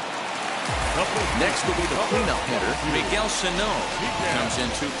 Next will be the cleanup hitter, Miguel Sano. Comes in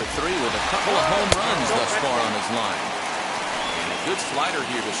 2 for 3 with a couple of home runs thus far on his line. And a good slider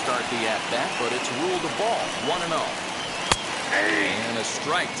here to start the at-bat, but it's ruled a ball, 1-0. And a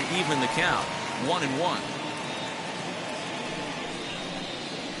strike to even the count, 1-1.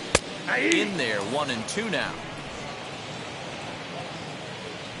 In there, 1-2 now.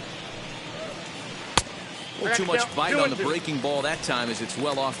 Well, too much bite on the breaking ball that time as it's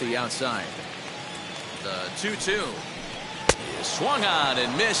well off the outside. The 2-2. Swung on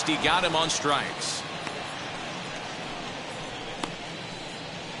and missed. He got him on strikes.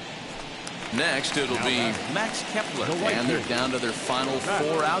 Next, it'll be Max Kepler, and they're down to their final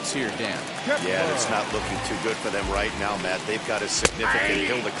 4 outs here, Dan. Yeah, it's not looking too good for them right now, Matt. They've got a significant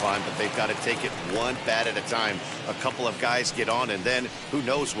hill to climb, but they've got to take it one bat at a time. A couple of guys get on, and then who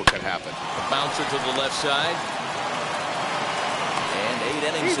knows what could happen. A bouncer to the left side. And 8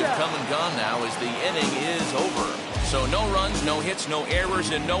 innings have come and gone now as the inning is over. So no runs, no hits, no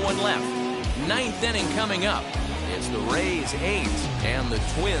errors, and no one left. 9th inning coming up. It's the Rays 8 and the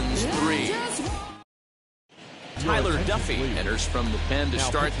Twins 3. Tyler Duffy enters from the pen to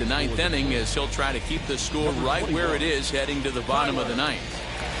start the 9th inning as he'll try to keep the score right where it is heading to the bottom of the 9th.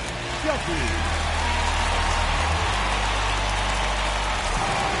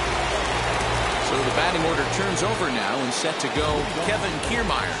 So the batting order turns over now and set to go Kevin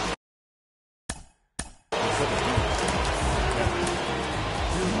Kiermaier.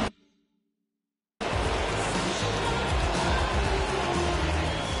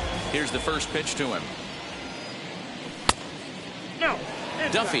 Here's the first pitch to him. No.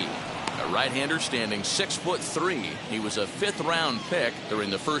 Duffy, a right-hander standing 6'3". He was a 5th-round pick during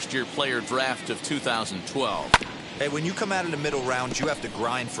the first-year player draft of 2012. Hey, when you come out of the middle rounds, you have to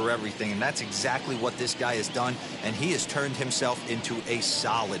grind for everything, and that's exactly what this guy has done, and he has turned himself into a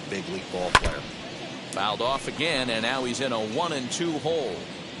solid big league ball player. Fouled off again, and now he's in a 1-2 hole.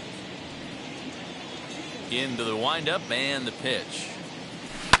 Into the windup and the pitch.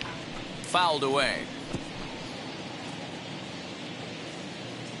 Fouled away.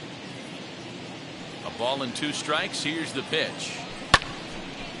 A ball and 2 strikes. Here's the pitch.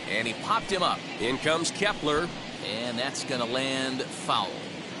 And he popped him up. In comes Kepler. And that's going to land foul.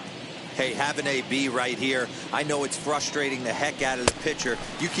 Hey, have an AB right here. I know it's frustrating the heck out of the pitcher.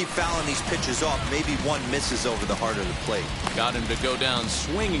 You keep fouling these pitches off. Maybe one misses over the heart of the plate. Got him to go down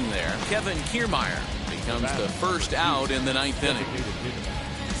swinging there. Kevin Kiermaier becomes the first out in the 9th inning.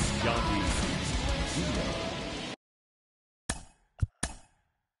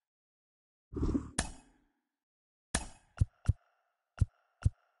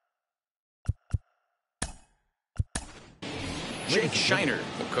 Jake Shiner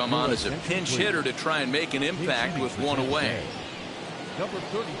will come on as a pinch hitter to try and make an impact with 1 away. Number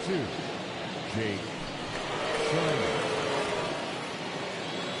 32, Jake Shiner.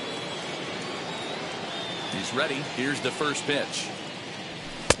 He's ready. Here's the first pitch.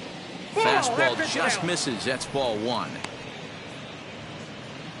 Fastball Fastball just misses. That's ball one.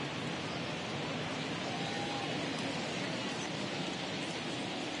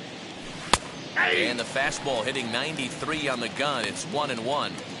 And the fastball hitting 93 on the gun. It's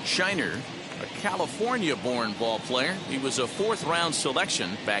 1-1. Shiner, a California-born ball player. He was a fourth-round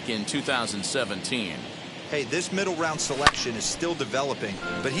selection back in 2017. Hey, this middle round selection is still developing,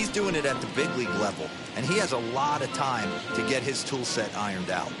 but he's doing it at the big league level, and he has a lot of time to get his tool set ironed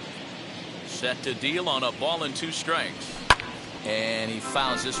out. Set to deal on a ball and 2 strikes. And he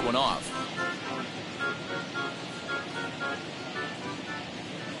fouls this one off.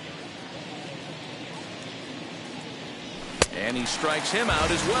 And he strikes him out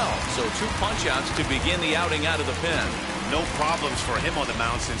as well. So 2 punch-outs to begin the outing out of the pen. No problems for him on the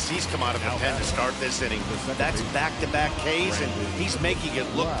mound since he's come out of the pen to start this inning. That's back-to-back Ks, and he's making it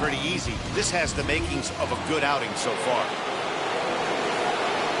look pretty easy. This has the makings of a good outing so far.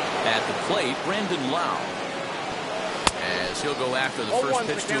 At the plate, Brandon Lau. As he'll go after the first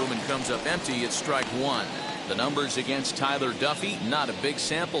pitch to him and comes up empty, it's strike 1. The numbers against Tyler Duffy, not a big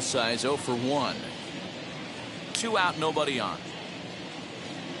sample size, 0 for 1. 2 out, nobody on.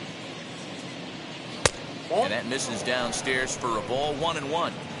 And that misses downstairs for a ball,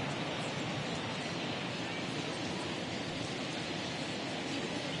 1-1.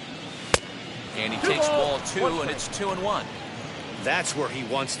 And he takes ball 2, and it's 2-1. That's where he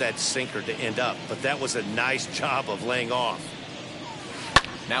wants that sinker to end up, but that was a nice job of laying off.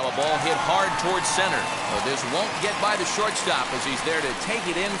 Now a ball hit hard towards center. Well, this won't get by the shortstop as he's there to take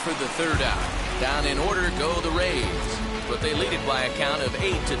it in for the 3rd out. Down in order go the Rays, but they lead it by a count of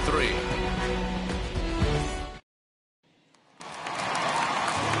 8-3.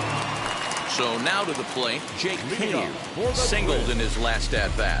 So now to the plate, Jake Cave singled in his last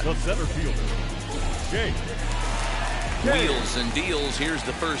at-bat. The center fielder, Jake. Wheels and deals. Here's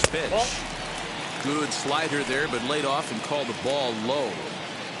the first pitch. Good slider there, but laid off and called the ball low.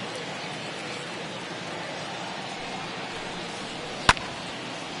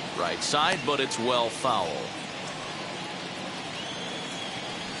 Right side, but it's well foul.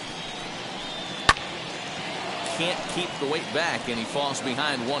 Can't keep the weight back, and he falls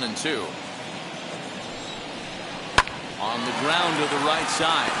behind 1-2. On the ground to the right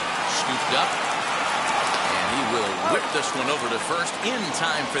side. Scooped up. And he will whip this one over to first in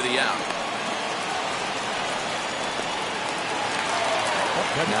time for the out.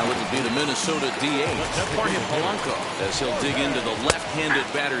 Now it will be the Minnesota DH, Jorge Polanco, as he'll dig into the left-handed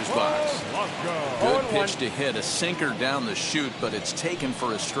batter's box. Good pitch to hit, a sinker down the chute, but it's taken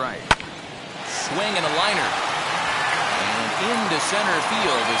for a strike. Swing and a liner. And into center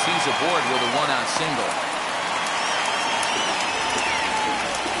field as he's aboard with a 1-out single.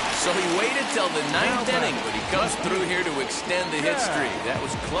 So he waited till the 9th inning, but he comes through here to extend the hit streak. That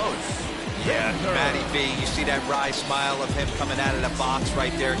was close. Yeah, Matty B, you see that wry smile of him coming out of the box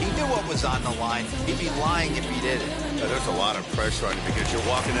right there. He knew what was on the line. He'd be lying if he did it. There's a lot of pressure on you because you're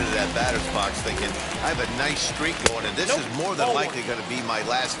walking into that batter's box thinking, I have a nice streak going, and this is more than likely going to be my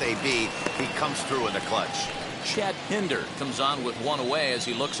last AB. He comes through in the clutch. Chad Pinder comes on with 1 away as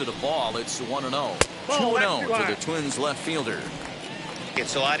he looks at a ball. It's 1-0. 2-0 to the Twins left fielder.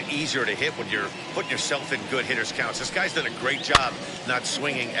 It's a lot easier to hit when you're putting yourself in good hitters' counts. This guy's done a great job not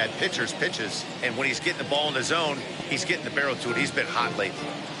swinging at pitchers' pitches. And when he's getting the ball in the zone, he's getting the barrel to it. He's been hot lately.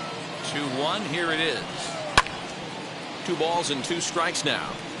 2-1. Here it is. 2 balls and 2 strikes now.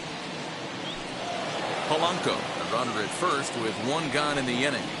 Polanco, a runner at first with 1 gone in the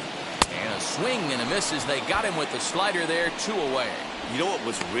inning. And a swing and a miss as they got him with the slider there, 2 away. You know what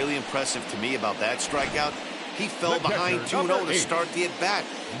was really impressive to me about that strikeout? He fell behind 2-0 to start the at-bat.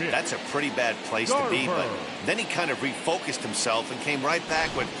 That's a pretty bad place to be, but then he kind of refocused himself and came right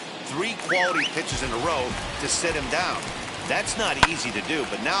back with 3 quality pitches in a row to sit him down. That's not easy to do,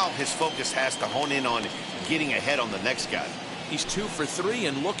 but now his focus has to hone in on getting ahead on the next guy. He's 2 for 3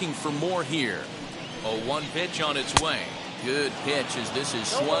 and looking for more here. A 1 pitch on its way. Good pitch as this is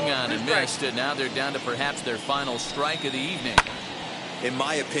swung on and missed, and now they're down to perhaps their final strike of the evening. In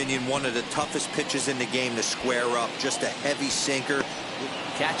my opinion, one of the toughest pitches in the game to square up. Just a heavy sinker.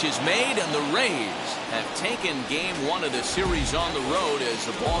 Catch is made, and the Rays have taken game 1 of the series on the road as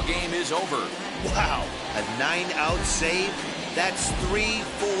the ball game is over. Wow, a 9-out save? That's 3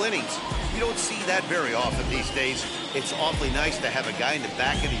 full innings. You don't see that very often these days. It's awfully nice to have a guy in the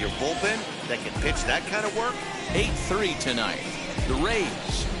back end of your bullpen that can pitch that kind of work. 8-3 tonight. The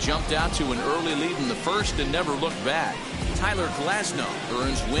Rays jumped out to an early lead in the first and never looked back. Tyler Glasnow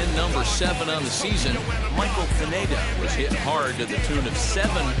earns win number 7 on the season. Michael Pineda was hit hard to the tune of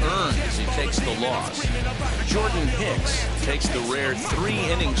 7 earned as he takes the loss. Jordan Hicks takes the rare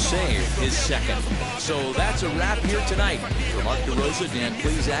 3-inning save, his second. So that's a wrap here tonight. For Mark DeRosa, Dan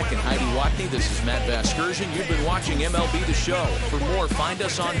Plezak, and Heidi Watney, this is Matt Vasgersian. You've been watching MLB The Show. For more, find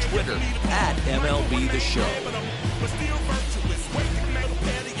us on Twitter at MLB The Show.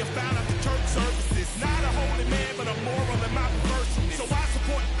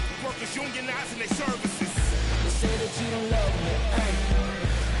 Unionizing their services. You say that you don't love me,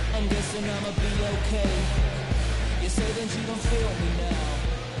 I'm guessing I'ma be okay. You say that you don't feel me now.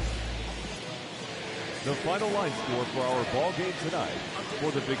 The final line score for our ball game tonight.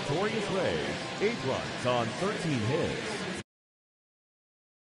 For the victorious Rays, 8 runs on 13 hits.